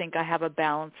like to think I have a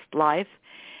balanced life.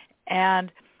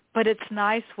 But it's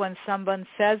nice when someone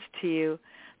says to you,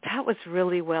 that was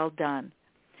really well done.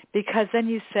 Because then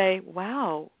you say,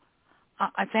 wow,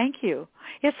 thank you.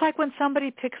 It's like when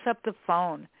somebody picks up the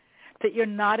phone that you're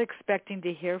not expecting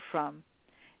to hear from.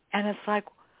 And it's like,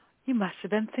 you must have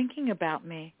been thinking about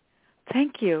me.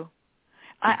 Thank you.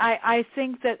 I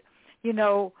think that, you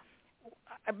know,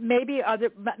 maybe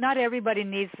not everybody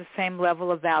needs the same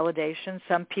level of validation.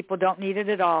 Some people don't need it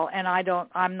at all, and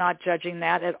I'm not judging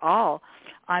that at all.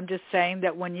 I'm just saying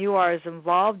that when you are as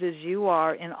involved as you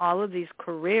are in all of these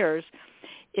careers,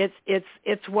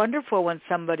 it's wonderful when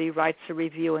somebody writes a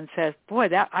review and says, boy,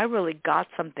 that I really got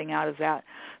something out of that.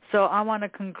 So I want to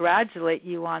congratulate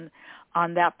you on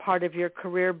that part of your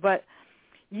career. But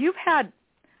you've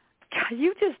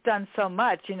just done so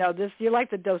much. You know, you're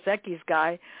like the Dos Equis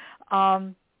guy.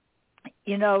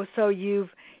 You know, so you've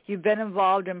been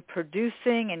involved in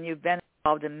producing and you've been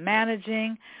involved in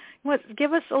managing.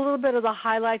 Give us a little bit of the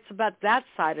highlights about that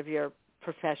side of your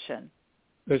profession.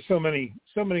 There's so many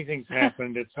things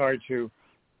happened. It's hard to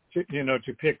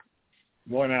pick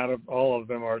one out of all of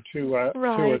them, or two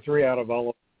or three out of all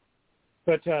of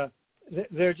them. But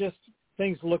they're just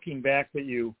things looking back that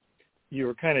you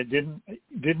were kind of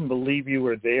didn't believe you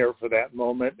were there for that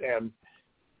moment, and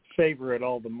savor it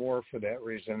all the more for that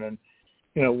reason. And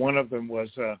you know, one of them was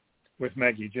with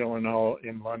Maggie Gyllenhaal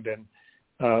in London,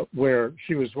 where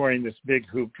she was wearing this big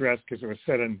hoop dress because it was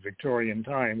set in Victorian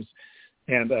times,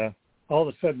 and all of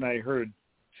a sudden I heard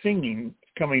singing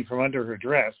coming from under her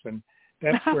dress, and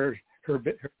that's where her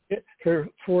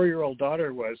 4-year-old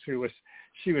daughter was, she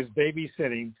was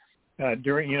babysitting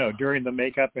during the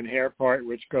makeup and hair part,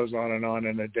 which goes on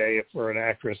in a day for an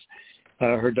actress.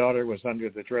 Her daughter was under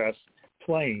the dress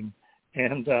playing,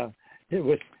 and it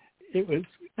was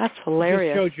that's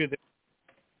hilarious. It showed you that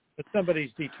if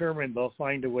somebody's determined, they'll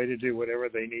find a way to do whatever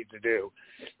they need to do.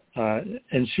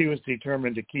 And she was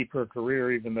determined to keep her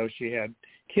career, even though she had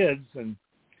kids, and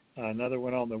another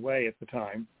one on the way at the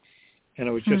time, and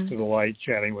it was just a delight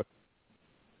chatting with,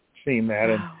 seeing that.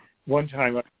 Wow. And one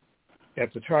time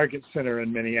at the Target Center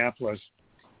in Minneapolis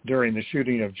during the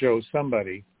shooting of Joe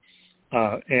Somebody,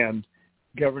 and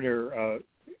Governor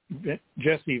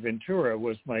Jesse Ventura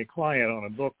was my client on a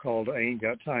book called I Ain't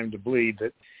Got Time to Bleed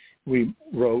that we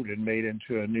wrote and made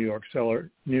into a New York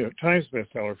Times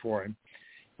bestseller for him.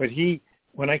 But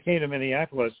when I came to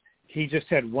Minneapolis, he just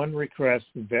had one request,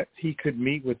 that he could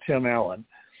meet with Tim Allen.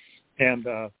 And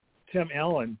Tim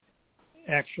Allen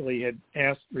actually had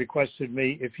requested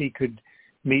me if he could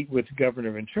meet with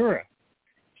Governor Ventura.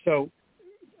 So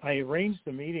I arranged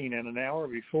the meeting, and an hour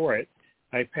before it,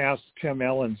 I passed Tim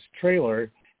Allen's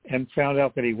trailer and found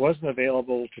out that he wasn't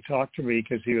available to talk to me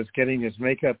because he was getting his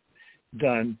makeup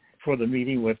done for the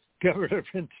meeting with Governor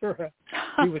Ventura.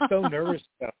 He was so nervous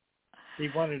about it. He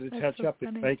wanted to touch up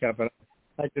his makeup, and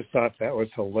I just thought that was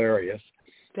hilarious.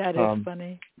 That is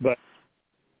funny. But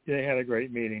they had a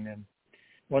great meeting, and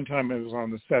one time I was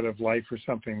on the set of Life or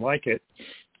Something Like It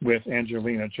with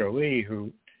Angelina Jolie,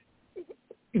 who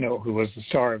was the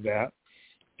star of that,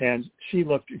 and she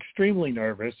looked extremely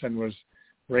nervous and was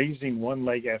raising one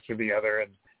leg after the other.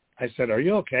 And I said, "Are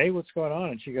you okay? What's going on?"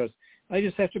 And she goes, "I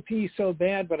just have to pee so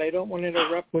bad, but I don't want to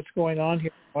interrupt what's going on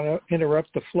here. I want to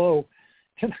interrupt the flow."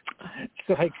 And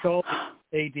so I called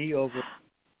the AD over,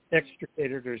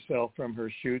 extricated herself from her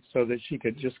shoot so that she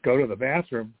could just go to the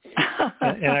bathroom.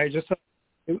 And I just thought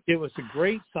it was a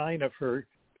great sign of her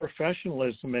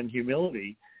professionalism and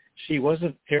humility. She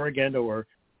wasn't arrogant or,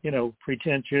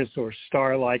 pretentious or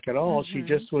star-like at all. Mm-hmm. She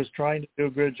just was trying to do a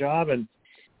good job and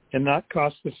not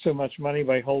cost us so much money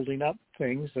by holding up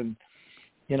things. And,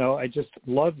 I just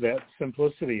love that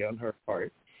simplicity on her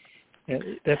part.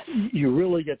 And you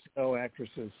really get to know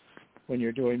actresses when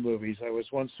you're doing movies. I was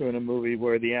once doing a movie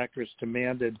where the actress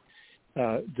demanded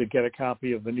to get a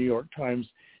copy of the New York Times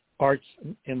Arts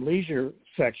and Leisure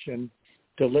section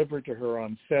delivered to her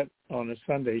on set on a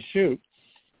Sunday shoot.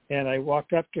 And I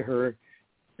walked up to her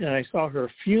and I saw her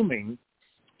fuming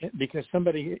because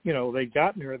somebody, they'd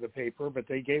gotten her the paper, but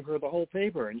they gave her the whole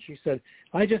paper. And she said,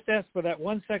 "I just asked for that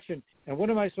one section. And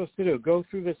what am I supposed to do? Go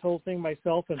through this whole thing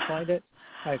myself and find it?"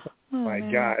 I thought, my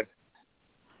God,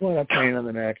 what a pain in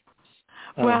the neck.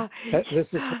 Well, this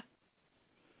is,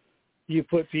 you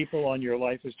put people on your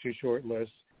life is too short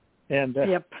list. And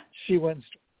yep. She went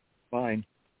fine.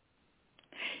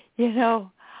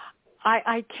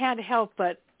 I can't help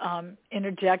but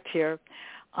interject here.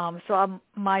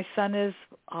 My son is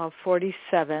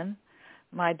 47.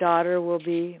 My daughter will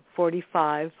be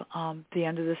 45 the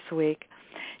end of this week.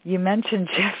 You mentioned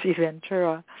Jesse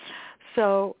Ventura.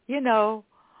 So,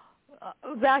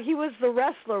 that he was the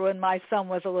wrestler when my son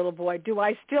was a little boy. Do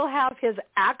I still have his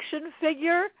action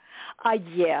figure?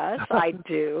 Yes, I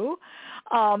do.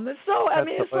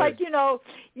 It's like,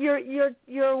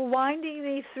 you're winding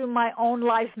me through my own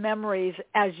life memories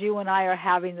as you and I are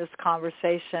having this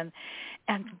conversation.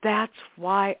 And that's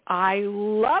why I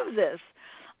love this.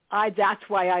 That's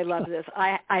why I love this.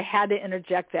 I had to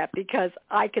interject that because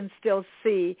I can still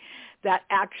see that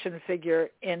action figure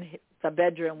in the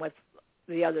bedroom with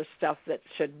the other stuff that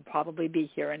shouldn't probably be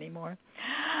here anymore.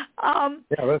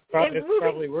 That's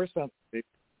probably worth something.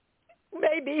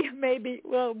 Maybe.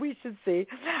 Well, we should see.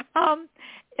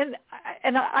 And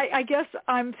I guess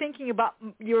I'm thinking about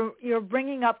you're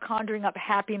conjuring up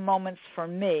happy moments for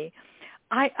me.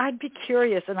 I'd be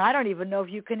curious, and I don't even know if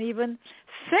you can even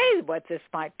say what this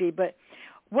might be, but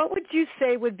what would you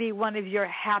say would be one of your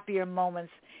happier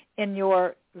moments in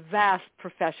your vast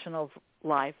professional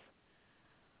life?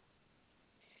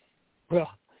 Well,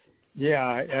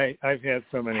 yeah, I've had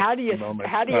so many moments.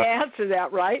 How do you answer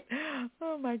that, right?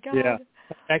 Oh my God. Yeah,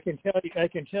 I can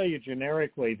tell you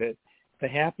generically that the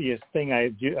happiest thing I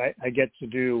get to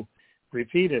do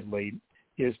repeatedly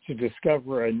is to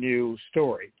discover a new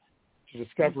story, to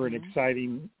discover an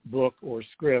exciting book or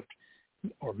script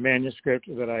or manuscript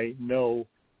that I know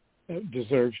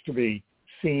deserves to be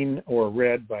seen or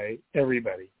read by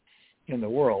everybody in the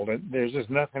world. And there's just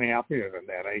nothing happier than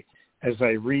that. As I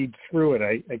read through it,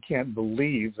 I can't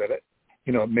believe that it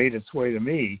made its way to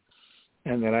me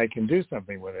and that I can do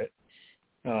something with it.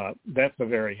 That's a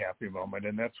very happy moment,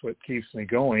 and that's what keeps me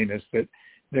going, is that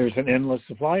there's an endless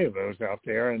supply of those out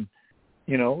there. And,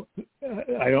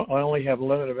 I only have a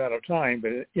limited amount of time,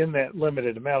 but in that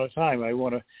limited amount of time, I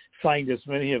want to find as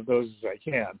many of those as I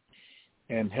can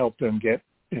and help them get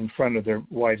in front of their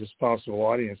widest possible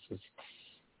audiences.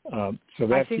 So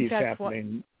that keeps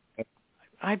happening.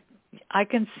 I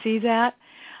can see that,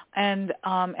 and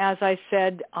as I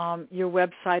said, your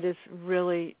website is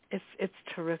really it's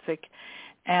terrific,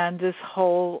 and this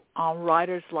whole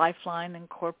Writer's Lifeline and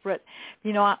corporate.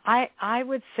 You know, I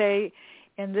would say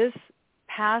in this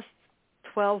past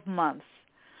 12 months,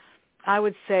 I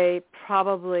would say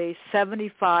probably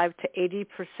 75 to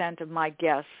 80% of my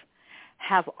guests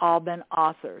have all been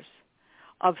authors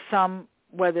of some,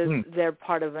 whether they're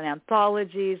part of an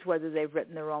anthologies, whether they've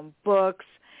written their own books.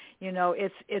 You know,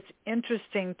 it's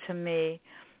interesting to me,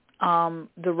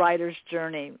 the writer's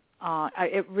journey.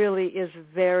 It really is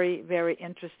very, very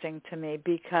interesting to me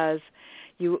because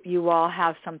you all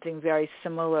have something very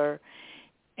similar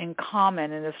in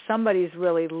common. And if somebody's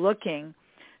really looking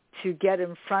to get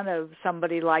in front of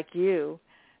somebody like you,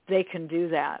 they can do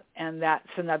that. And that's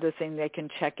another thing they can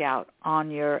check out on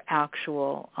your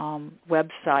actual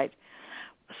website.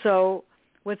 So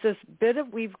with this bit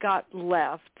of we've got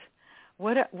left,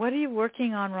 what are you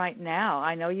working on right now?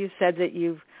 I know you said that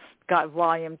you've got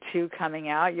volume 2 coming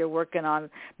out. You're working on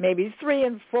maybe 3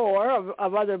 and 4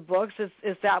 of other books.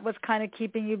 Is that what's kind of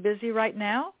keeping you busy right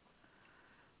now?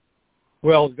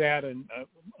 Well, that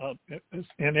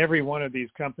and every one of these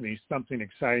companies, something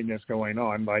exciting is going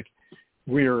on. Like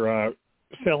we're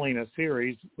selling a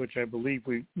series, which I believe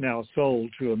we've now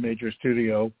sold to a major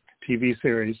studio TV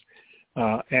series,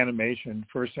 animation,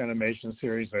 first animation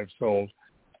series I've sold.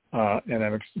 And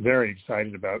I'm very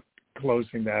excited about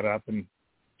closing that up and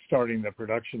starting the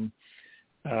production.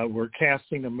 We're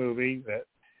casting a movie that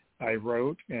I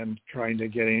wrote and trying to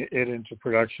get it into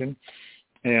production.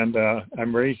 And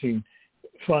I'm raising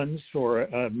funds for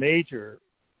a major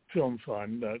film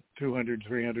fund, a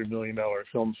 $200-300 million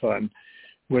film fund,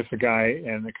 with a guy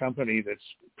and a company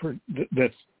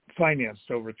that's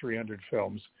financed over 300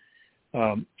 films.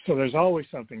 So there's always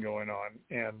something going on,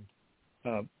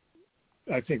 and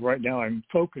I think right now I'm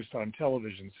focused on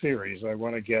television series. I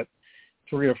want to get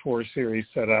 3 or 4 series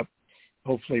set up,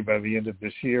 hopefully by the end of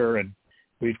this year, and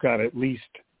we've got at least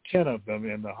 10 of them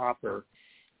in the hopper,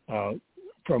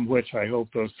 from which I hope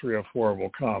those 3 or 4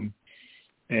 will come.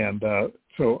 And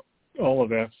so all of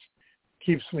that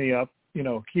keeps me up,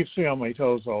 keeps me on my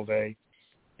toes all day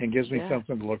and gives me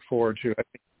something to look forward to. I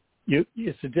think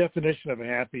it's the definition of a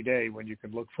happy day when you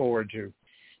can look forward to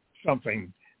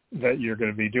something that you're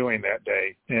going to be doing that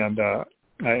day. And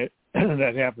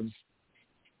that happens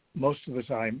most of the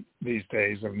time these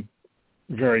days. I'm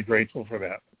very grateful for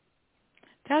that.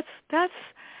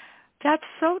 That's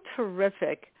so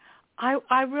terrific.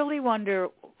 I really wonder,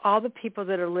 all the people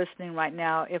that are listening right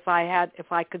now, if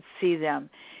I could see them,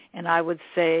 and I would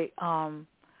say,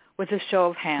 with a show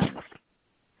of hands,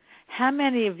 how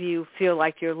many of you feel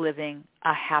like you're living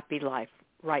a happy life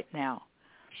right now?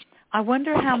 I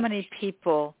wonder how many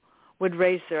people would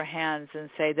raise their hands and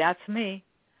say, "That's me.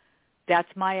 That's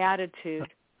my attitude."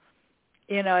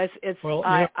 It's. Well,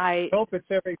 I hope it's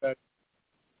everybody.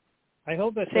 I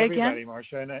hope that's everybody, again?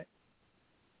 Marcia, and I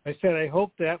said I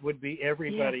hope that would be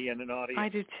everybody in an audience. I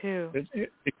do too.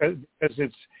 Because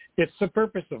it's the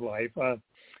purpose of life.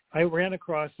 I ran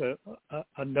across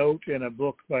a note in a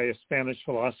book by a Spanish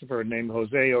philosopher named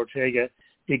Jose Ortega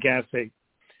y Gasset,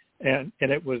 and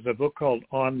it was a book called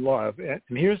On Love. And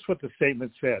here's what the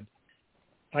statement said: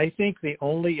 I think the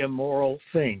only immoral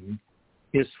thing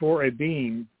is for a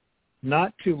being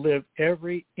not to live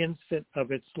every instant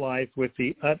of its life with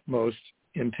the utmost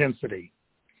intensity.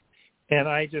 And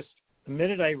the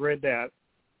minute I read that,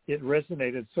 it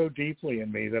resonated so deeply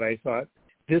in me that I thought,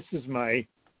 this is my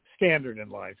standard in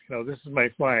life. This is my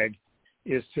flag,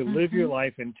 is to live your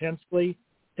life intensely,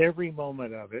 every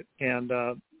moment of it, and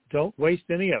don't waste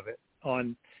any of it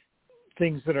on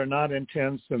things that are not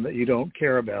intense and that you don't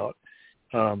care about.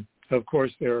 Of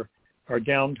course, there are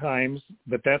down times,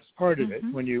 but that's part of it.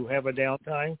 When you have a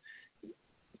downtime,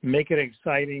 make it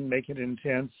exciting, make it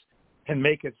intense, and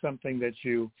make it something that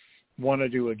you want to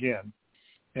do again.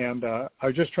 And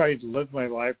I just tried to live my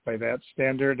life by that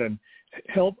standard and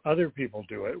help other people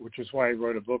do it, which is why I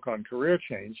wrote a book on career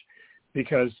change,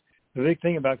 because the big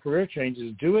thing about career change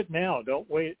is do it now. Don't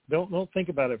wait. Don't think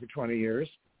about it for 20 years,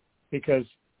 because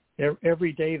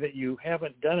every day that you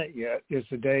haven't done it yet is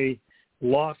a day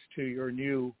lost to your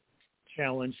new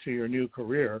challenge, to your new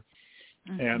career.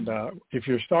 And if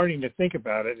you're starting to think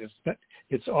about it,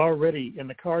 it's already in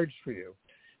the cards for you.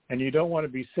 And you don't want to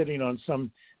be sitting on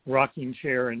some rocking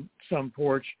chair in some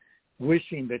porch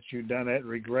wishing that you'd done it,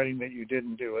 regretting that you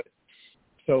didn't do it.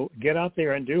 So get out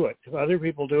there and do it. If other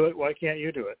people do it, why can't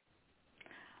you do it?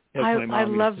 I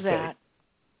love that.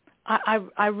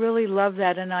 I really love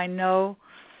that. And I know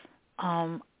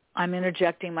I'm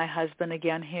interjecting my husband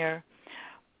again here,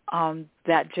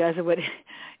 that Jesuit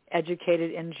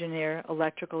educated engineer,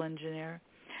 electrical engineer.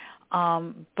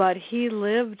 But he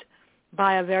lived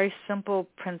by a very simple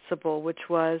principle, which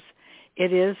was,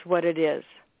 it is what it is.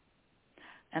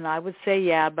 And I would say,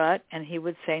 yeah, but, and he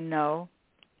would say, no,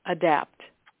 adapt.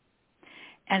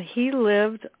 And he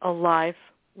lived a life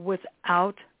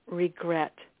without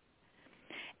regret.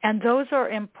 And those are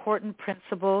important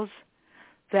principles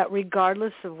that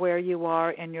regardless of where you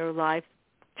are in your life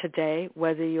today,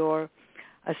 whether you're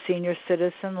a senior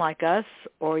citizen like us,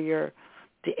 or you're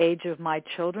the age of my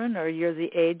children, or you're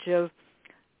the age of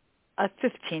a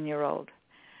 15-year-old,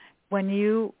 when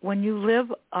you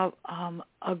live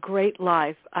a great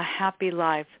life, a happy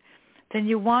life, then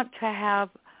you want to have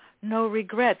no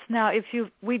regrets. Now,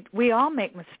 we all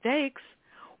make mistakes.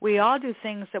 We all do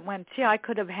things that went, gee, I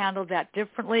could have handled that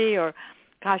differently, or,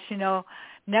 gosh,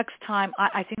 next time,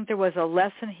 I think there was a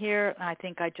lesson here, and I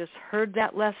think I just heard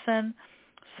that lesson,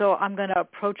 so I'm going to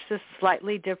approach this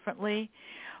slightly differently.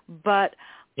 But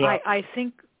yeah.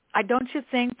 Don't you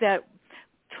think that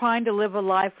trying to live a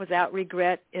life without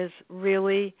regret is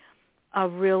really a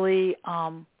really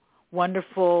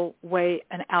wonderful way,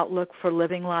 an outlook for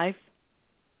living life?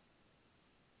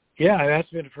 Yeah, that's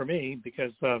been for me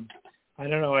because, I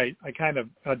don't know, I kind of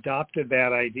adopted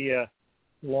that idea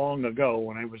long ago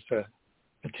when I was a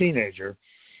teenager.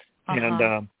 And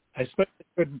I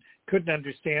especially couldn't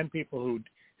understand people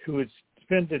who would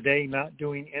spend the day not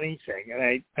doing anything.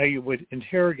 And I would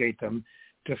interrogate them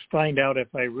to find out if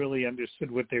I really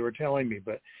understood what they were telling me.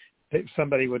 But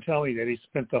somebody would tell me that he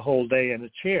spent the whole day in a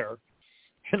chair.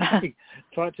 And I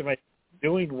thought to myself,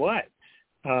 doing what?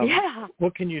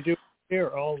 What can you do here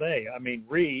all day? I mean,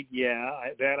 read,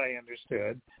 that I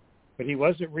understood. But he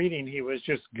wasn't reading. He was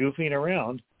just goofing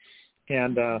around.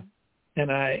 And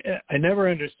I never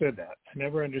understood that. I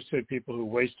never understood people who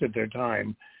wasted their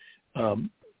time.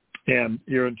 And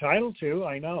you're entitled to,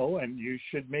 I know, and you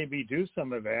should maybe do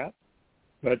some of that.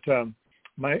 But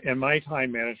in my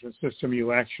time management system,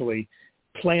 you actually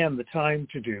plan the time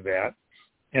to do that,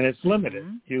 and it's limited.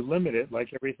 Mm-hmm. You limit it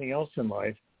like everything else in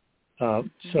life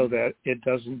so that it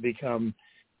doesn't become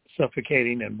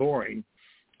suffocating and boring.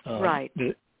 Right.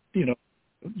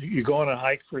 You go on a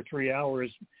hike for 3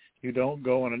 hours. You don't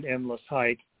go on an endless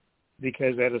hike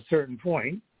because at a certain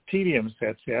point, tedium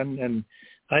sets in, and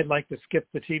I'd like to skip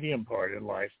the tedium part in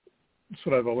life. That's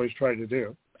what I've always tried to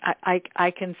do.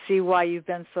 I can see why you've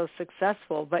been so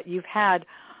successful, but you've had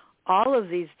all of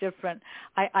these different.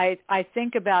 I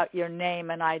think about your name,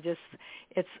 and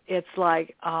it's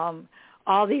like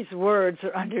all these words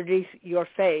are underneath your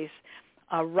face: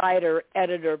 a writer,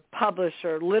 editor,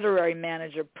 publisher, literary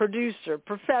manager, producer,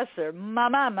 professor,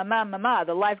 mama.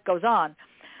 The life goes on.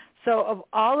 So, of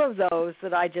all of those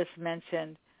that I just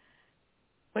mentioned,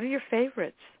 what are your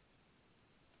favorites?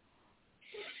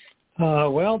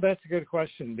 Well, that's a good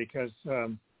question because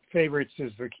favorites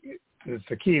is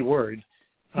the key word.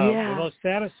 The most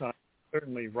satisfying is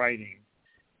certainly writing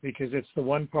because it's the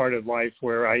one part of life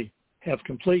where I have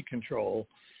complete control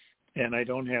and I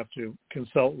don't have to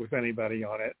consult with anybody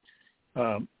on it.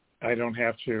 I don't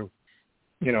have to,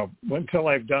 until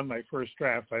I've done my first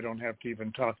draft, I don't have to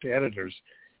even talk to editors.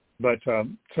 But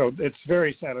so it's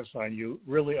very satisfying. You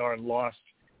really are lost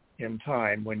in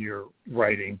time when you're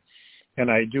writing. And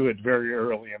I do it very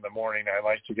early in the morning. I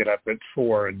like to get up at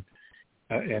 4 and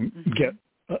get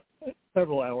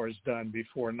several hours done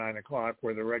before 9 o'clock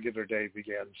where the regular day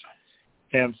begins.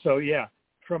 And so,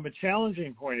 from a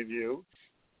challenging point of view,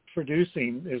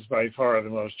 producing is by far the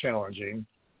most challenging.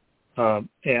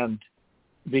 And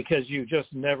because you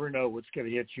just never know what's going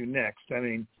to hit you next. I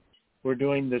mean, we're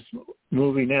doing this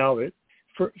movie now that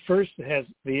first has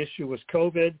the issue was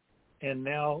COVID, and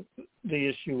now the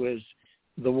issue is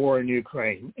the war in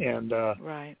Ukraine. And,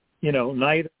 right.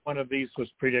 Neither one of these was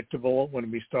predictable when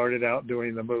we started out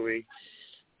doing the movie.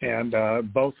 And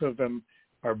both of them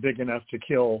are big enough to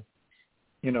kill,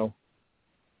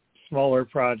 smaller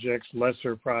projects,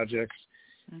 lesser projects.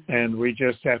 Mm-hmm. And we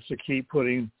just have to keep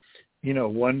putting,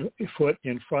 one foot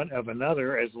in front of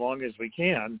another as long as we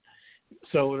can.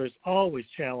 So there's always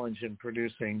challenge in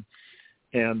producing.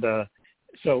 And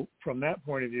so from that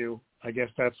point of view, I guess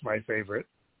that's my favorite.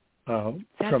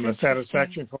 From a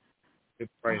satisfaction point,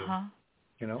 it's writing.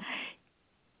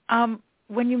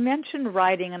 When you mentioned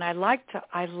writing, and I like to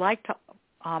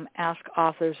ask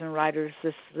authors and writers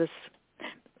this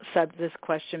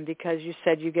question because you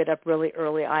said you get up really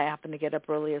early. I happen to get up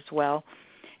early as well,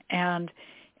 and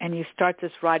you start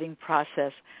this writing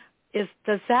process.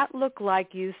 Does that look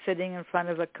like you sitting in front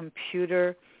of a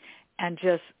computer and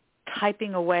just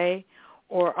typing away,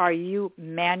 or are you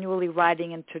manually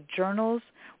writing into journals?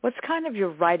 What's kind of your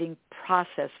writing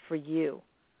process for you?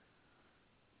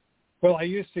 Well, I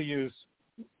used to use,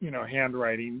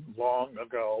 handwriting long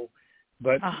ago,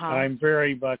 But I'm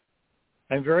very much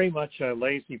a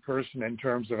lazy person in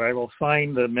terms of I will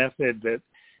find the method that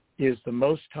is the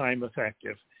most time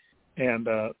effective. And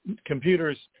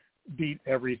computers beat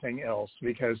everything else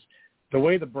because the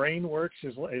way the brain works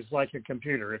is like a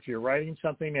computer. If you're writing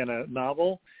something in a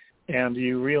novel and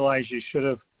you realize you should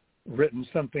have written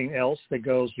something else that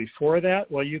goes before that,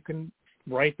 well, you can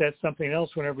write that something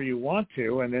else whenever you want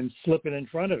to and then slip it in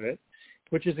front of it,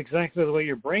 which is exactly the way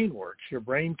your brain works. Your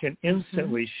brain can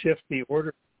instantly shift the order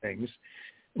of things,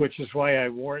 which is why I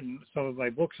warn some of my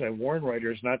books, I warn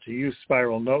writers not to use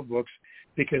spiral notebooks,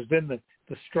 because then the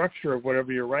structure of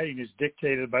whatever you're writing is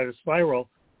dictated by the spiral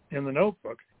in the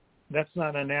notebook. That's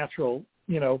not a natural,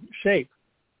 shape.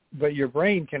 But your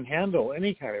brain can handle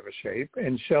any kind of a shape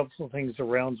and shove some things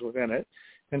around within it,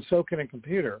 and so can a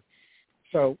computer.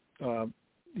 So, I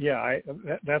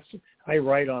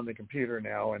write on the computer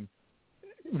now and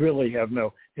really have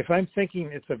if I'm thinking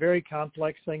it's a very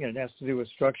complex thing and it has to do with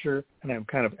structure and I'm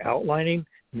kind of outlining,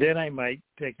 then I might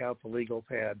take out the legal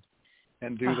pad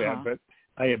and do that. But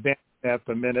I abandon that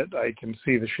the minute I can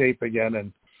see the shape again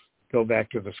and go back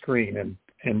to the screen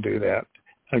and do that.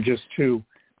 I'm just too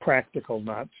practical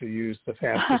not to use the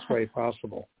fastest way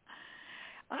possible.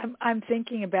 I'm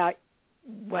thinking about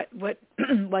what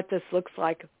this looks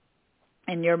like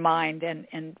in your mind and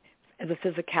the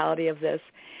physicality of this.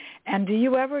 And do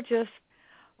you ever just,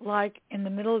 like in the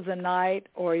middle of the night,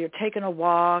 or you're taking a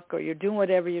walk, or you're doing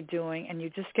whatever you're doing, and you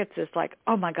just get this like,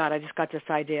 oh my God, I just got this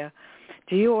idea.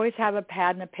 Do you always have a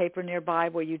pad and a paper nearby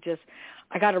where you just,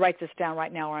 I got to write this down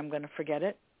right now or I'm going to forget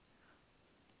it?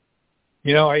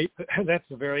 That's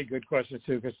a very good question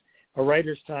too, because A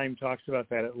Writer's Time talks about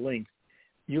that at length.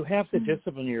 You have to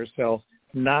discipline yourself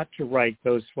not to write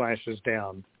those flashes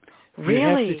down. Really? You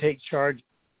have to take charge.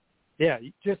 Yeah,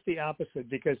 just the opposite,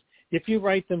 because if you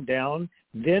write them down,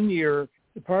 then the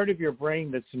part of your brain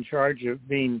that's in charge of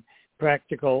being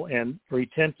practical and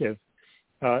retentive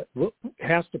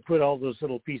has to put all those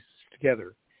little pieces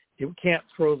together. It can't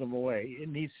throw them away. It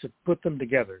needs to put them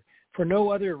together for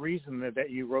no other reason than that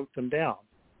you wrote them down.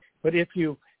 But if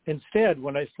you instead,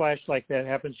 when a flash like that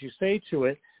happens, you say to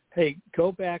it, hey,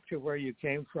 go back to where you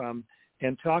came from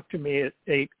and talk to me at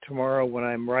 8 tomorrow when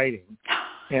I'm writing.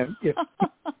 And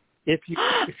if you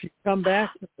come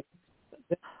back,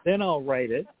 then I'll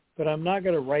write it, but I'm not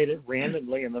going to write it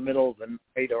randomly in the middle of the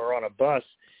night or on a bus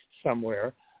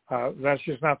somewhere. That's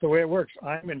just not the way it works.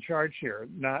 I'm in charge here,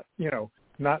 not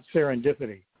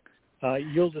serendipity.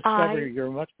 You'll discover you're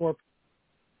much more.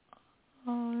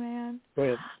 Oh man. Go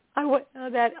ahead.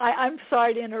 I'm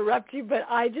sorry to interrupt you, but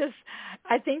I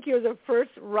think you're the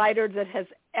first writer that has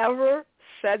ever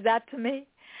said that to me,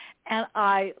 and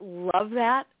I love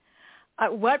that.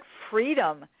 What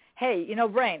freedom! Hey,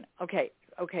 brain. Okay.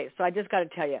 So I just got to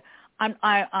tell you,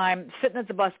 I'm sitting at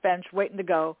the bus bench waiting to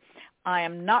go. I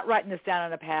am not writing this down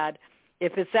on a pad.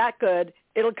 If it's that good,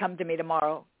 it'll come to me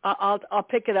tomorrow. I'll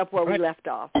pick it up where we left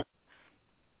off.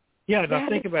 Yeah, now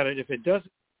think about it. If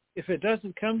it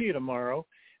doesn't come to you tomorrow,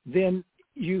 then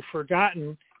you've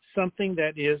forgotten something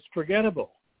that is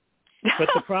forgettable. But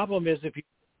the problem is if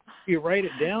you write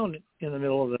it down in the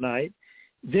middle of the night,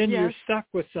 then you're stuck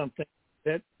with something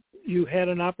that you had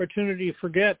an opportunity to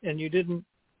forget and you didn't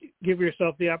give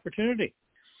yourself the opportunity.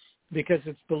 Because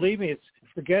believe me,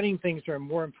 forgetting things are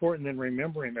more important than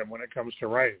remembering them when it comes to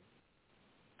writing.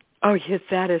 Oh, yes,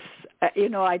 that is,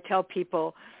 I tell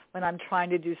people when I'm trying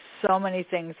to do so many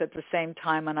things at the same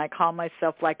time, and I call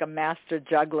myself like a master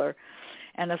juggler,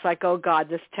 and it's like, oh, God,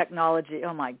 this technology,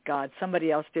 oh, my God,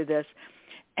 somebody else do this.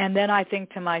 And then I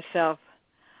think to myself,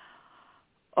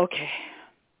 okay,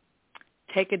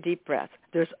 take a deep breath.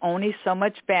 There's only so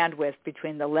much bandwidth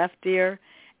between the left ear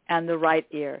and the right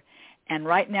ear. And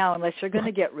right now, unless you're going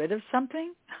to get rid of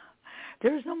something,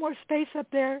 there's no more space up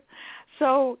there.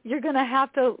 So you're going to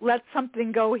have to let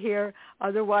something go here.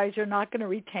 Otherwise, you're not going to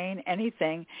retain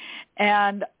anything.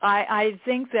 And I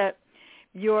think that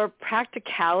your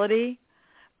practicality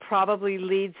probably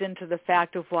leads into the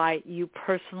fact of why you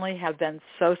personally have been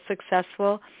so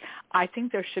successful. I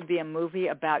think there should be a movie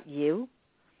about you.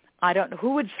 I don't know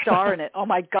who would star in it. Oh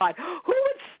my God, who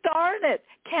would star in it?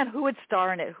 Ken, who would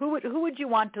star in it? Who would you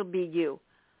want to be you?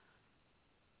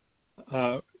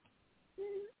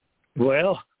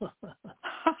 Well,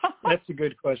 that's a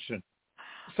good question.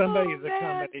 Somebody is a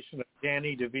combination of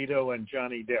Danny DeVito and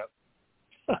Johnny Depp.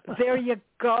 There you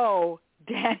go,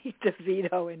 Danny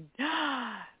DeVito and.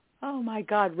 Oh my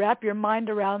God, wrap your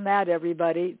mind around that,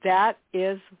 everybody. That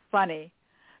is funny.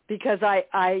 Because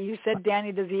you said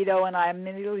Danny DeVito, and I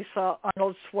immediately saw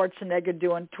Arnold Schwarzenegger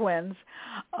doing Twins.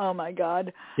 Oh my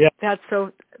God, yeah, that's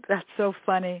so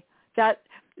funny.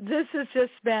 this has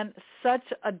just been such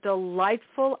a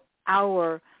delightful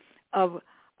hour of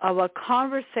a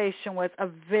conversation with a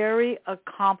very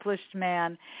accomplished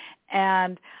man,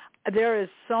 and there is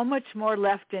so much more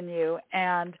left in you,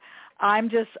 and I'm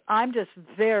just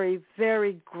very,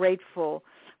 very grateful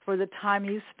for the time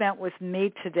you spent with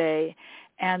me today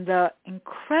and the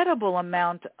incredible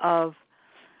amount of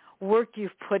work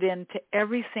you've put into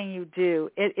everything you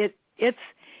do.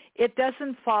 It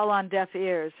doesn't fall on deaf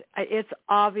ears. It's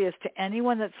obvious to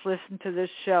anyone that's listened to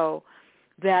this show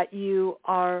that you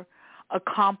are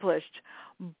accomplished,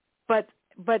 but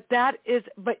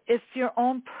it's your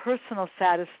own personal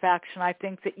satisfaction, I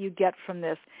think, that you get from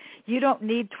this. You don't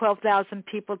need 12,000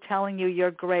 people telling you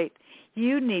you're great.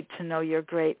 You need to know you're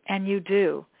great, and you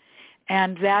do.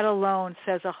 And that alone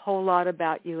says a whole lot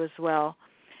about you as well.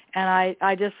 And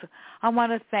I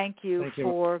want to thank you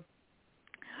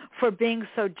for being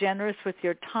so generous with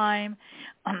your time.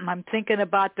 I'm thinking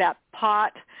about that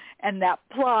pot and that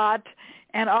plot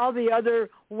and all the other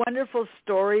wonderful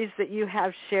stories that you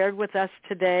have shared with us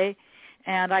today.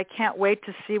 And I can't wait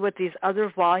to see what these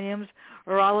other volumes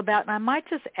are all about. And I might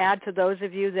just add to those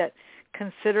of you that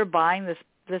consider buying this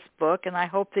book, and I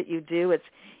hope that you do. It's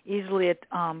easily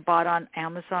bought on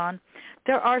Amazon.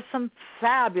 There are some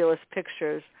fabulous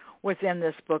pictures within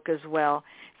this book as well.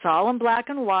 It's all in black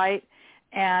and white,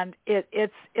 and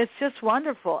it's just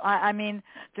wonderful. I mean,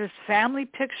 there's family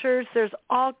pictures. There's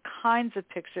all kinds of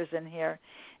pictures in here,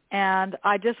 and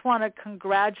I just want to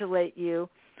congratulate you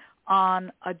on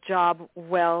a job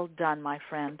well done, my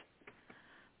friend.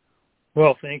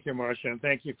 Well, thank you, Marcia, and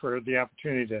thank you for the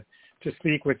opportunity to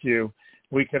speak with you.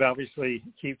 We could obviously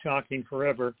keep talking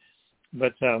forever,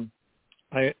 but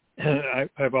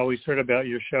I've always heard about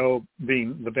your show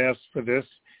being the best for this,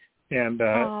 and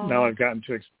now I've gotten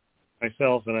to experience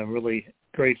myself, and I'm really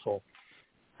grateful.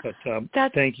 But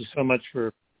thank you so much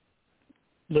for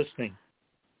listening.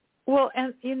 Well,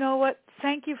 and you know what?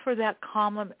 Thank you for that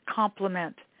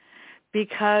compliment,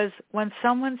 because when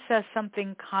someone says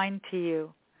something kind to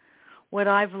you, what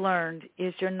I've learned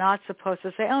is you're not supposed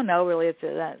to say, oh, no, really, it's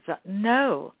that.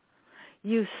 No.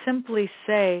 You simply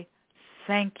say,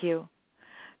 thank you.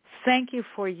 Thank you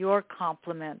for your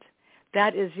compliment.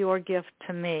 That is your gift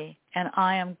to me, and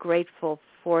I am grateful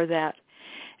for that.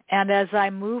 And as I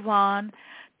move on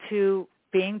to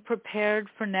being prepared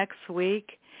for next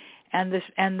week and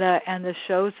the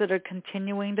shows that are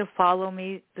continuing to follow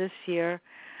me this year,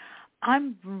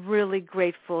 I'm really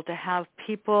grateful to have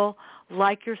people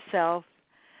like yourself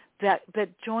that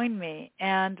join me,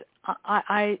 and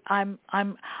I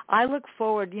look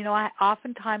forward. You know, I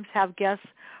oftentimes have guests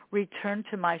return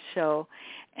to my show,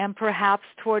 and perhaps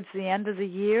towards the end of the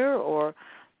year, or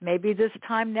maybe this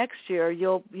time next year,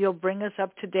 you'll bring us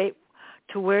up to date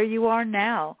to where you are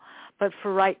now. But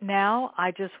for right now, I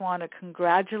just want to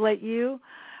congratulate you.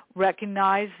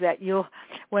 Recognize that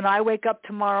when I wake up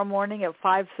tomorrow morning at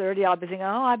 5:30, I'll be thinking,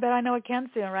 oh, I bet I know what Ken's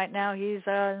doing right now. He's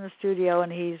in the studio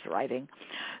and he's writing.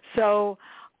 So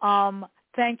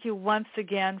thank you once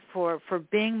again for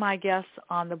being my guest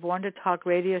on the Born to Talk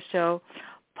radio show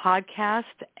podcast.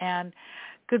 And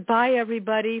goodbye,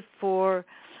 everybody.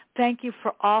 Thank you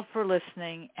for all for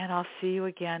listening, and I'll see you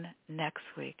again next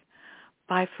week.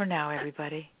 Bye for now,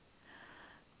 everybody.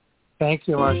 Thank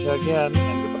you, Marcia, again,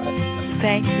 and goodbye.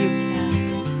 Thank you.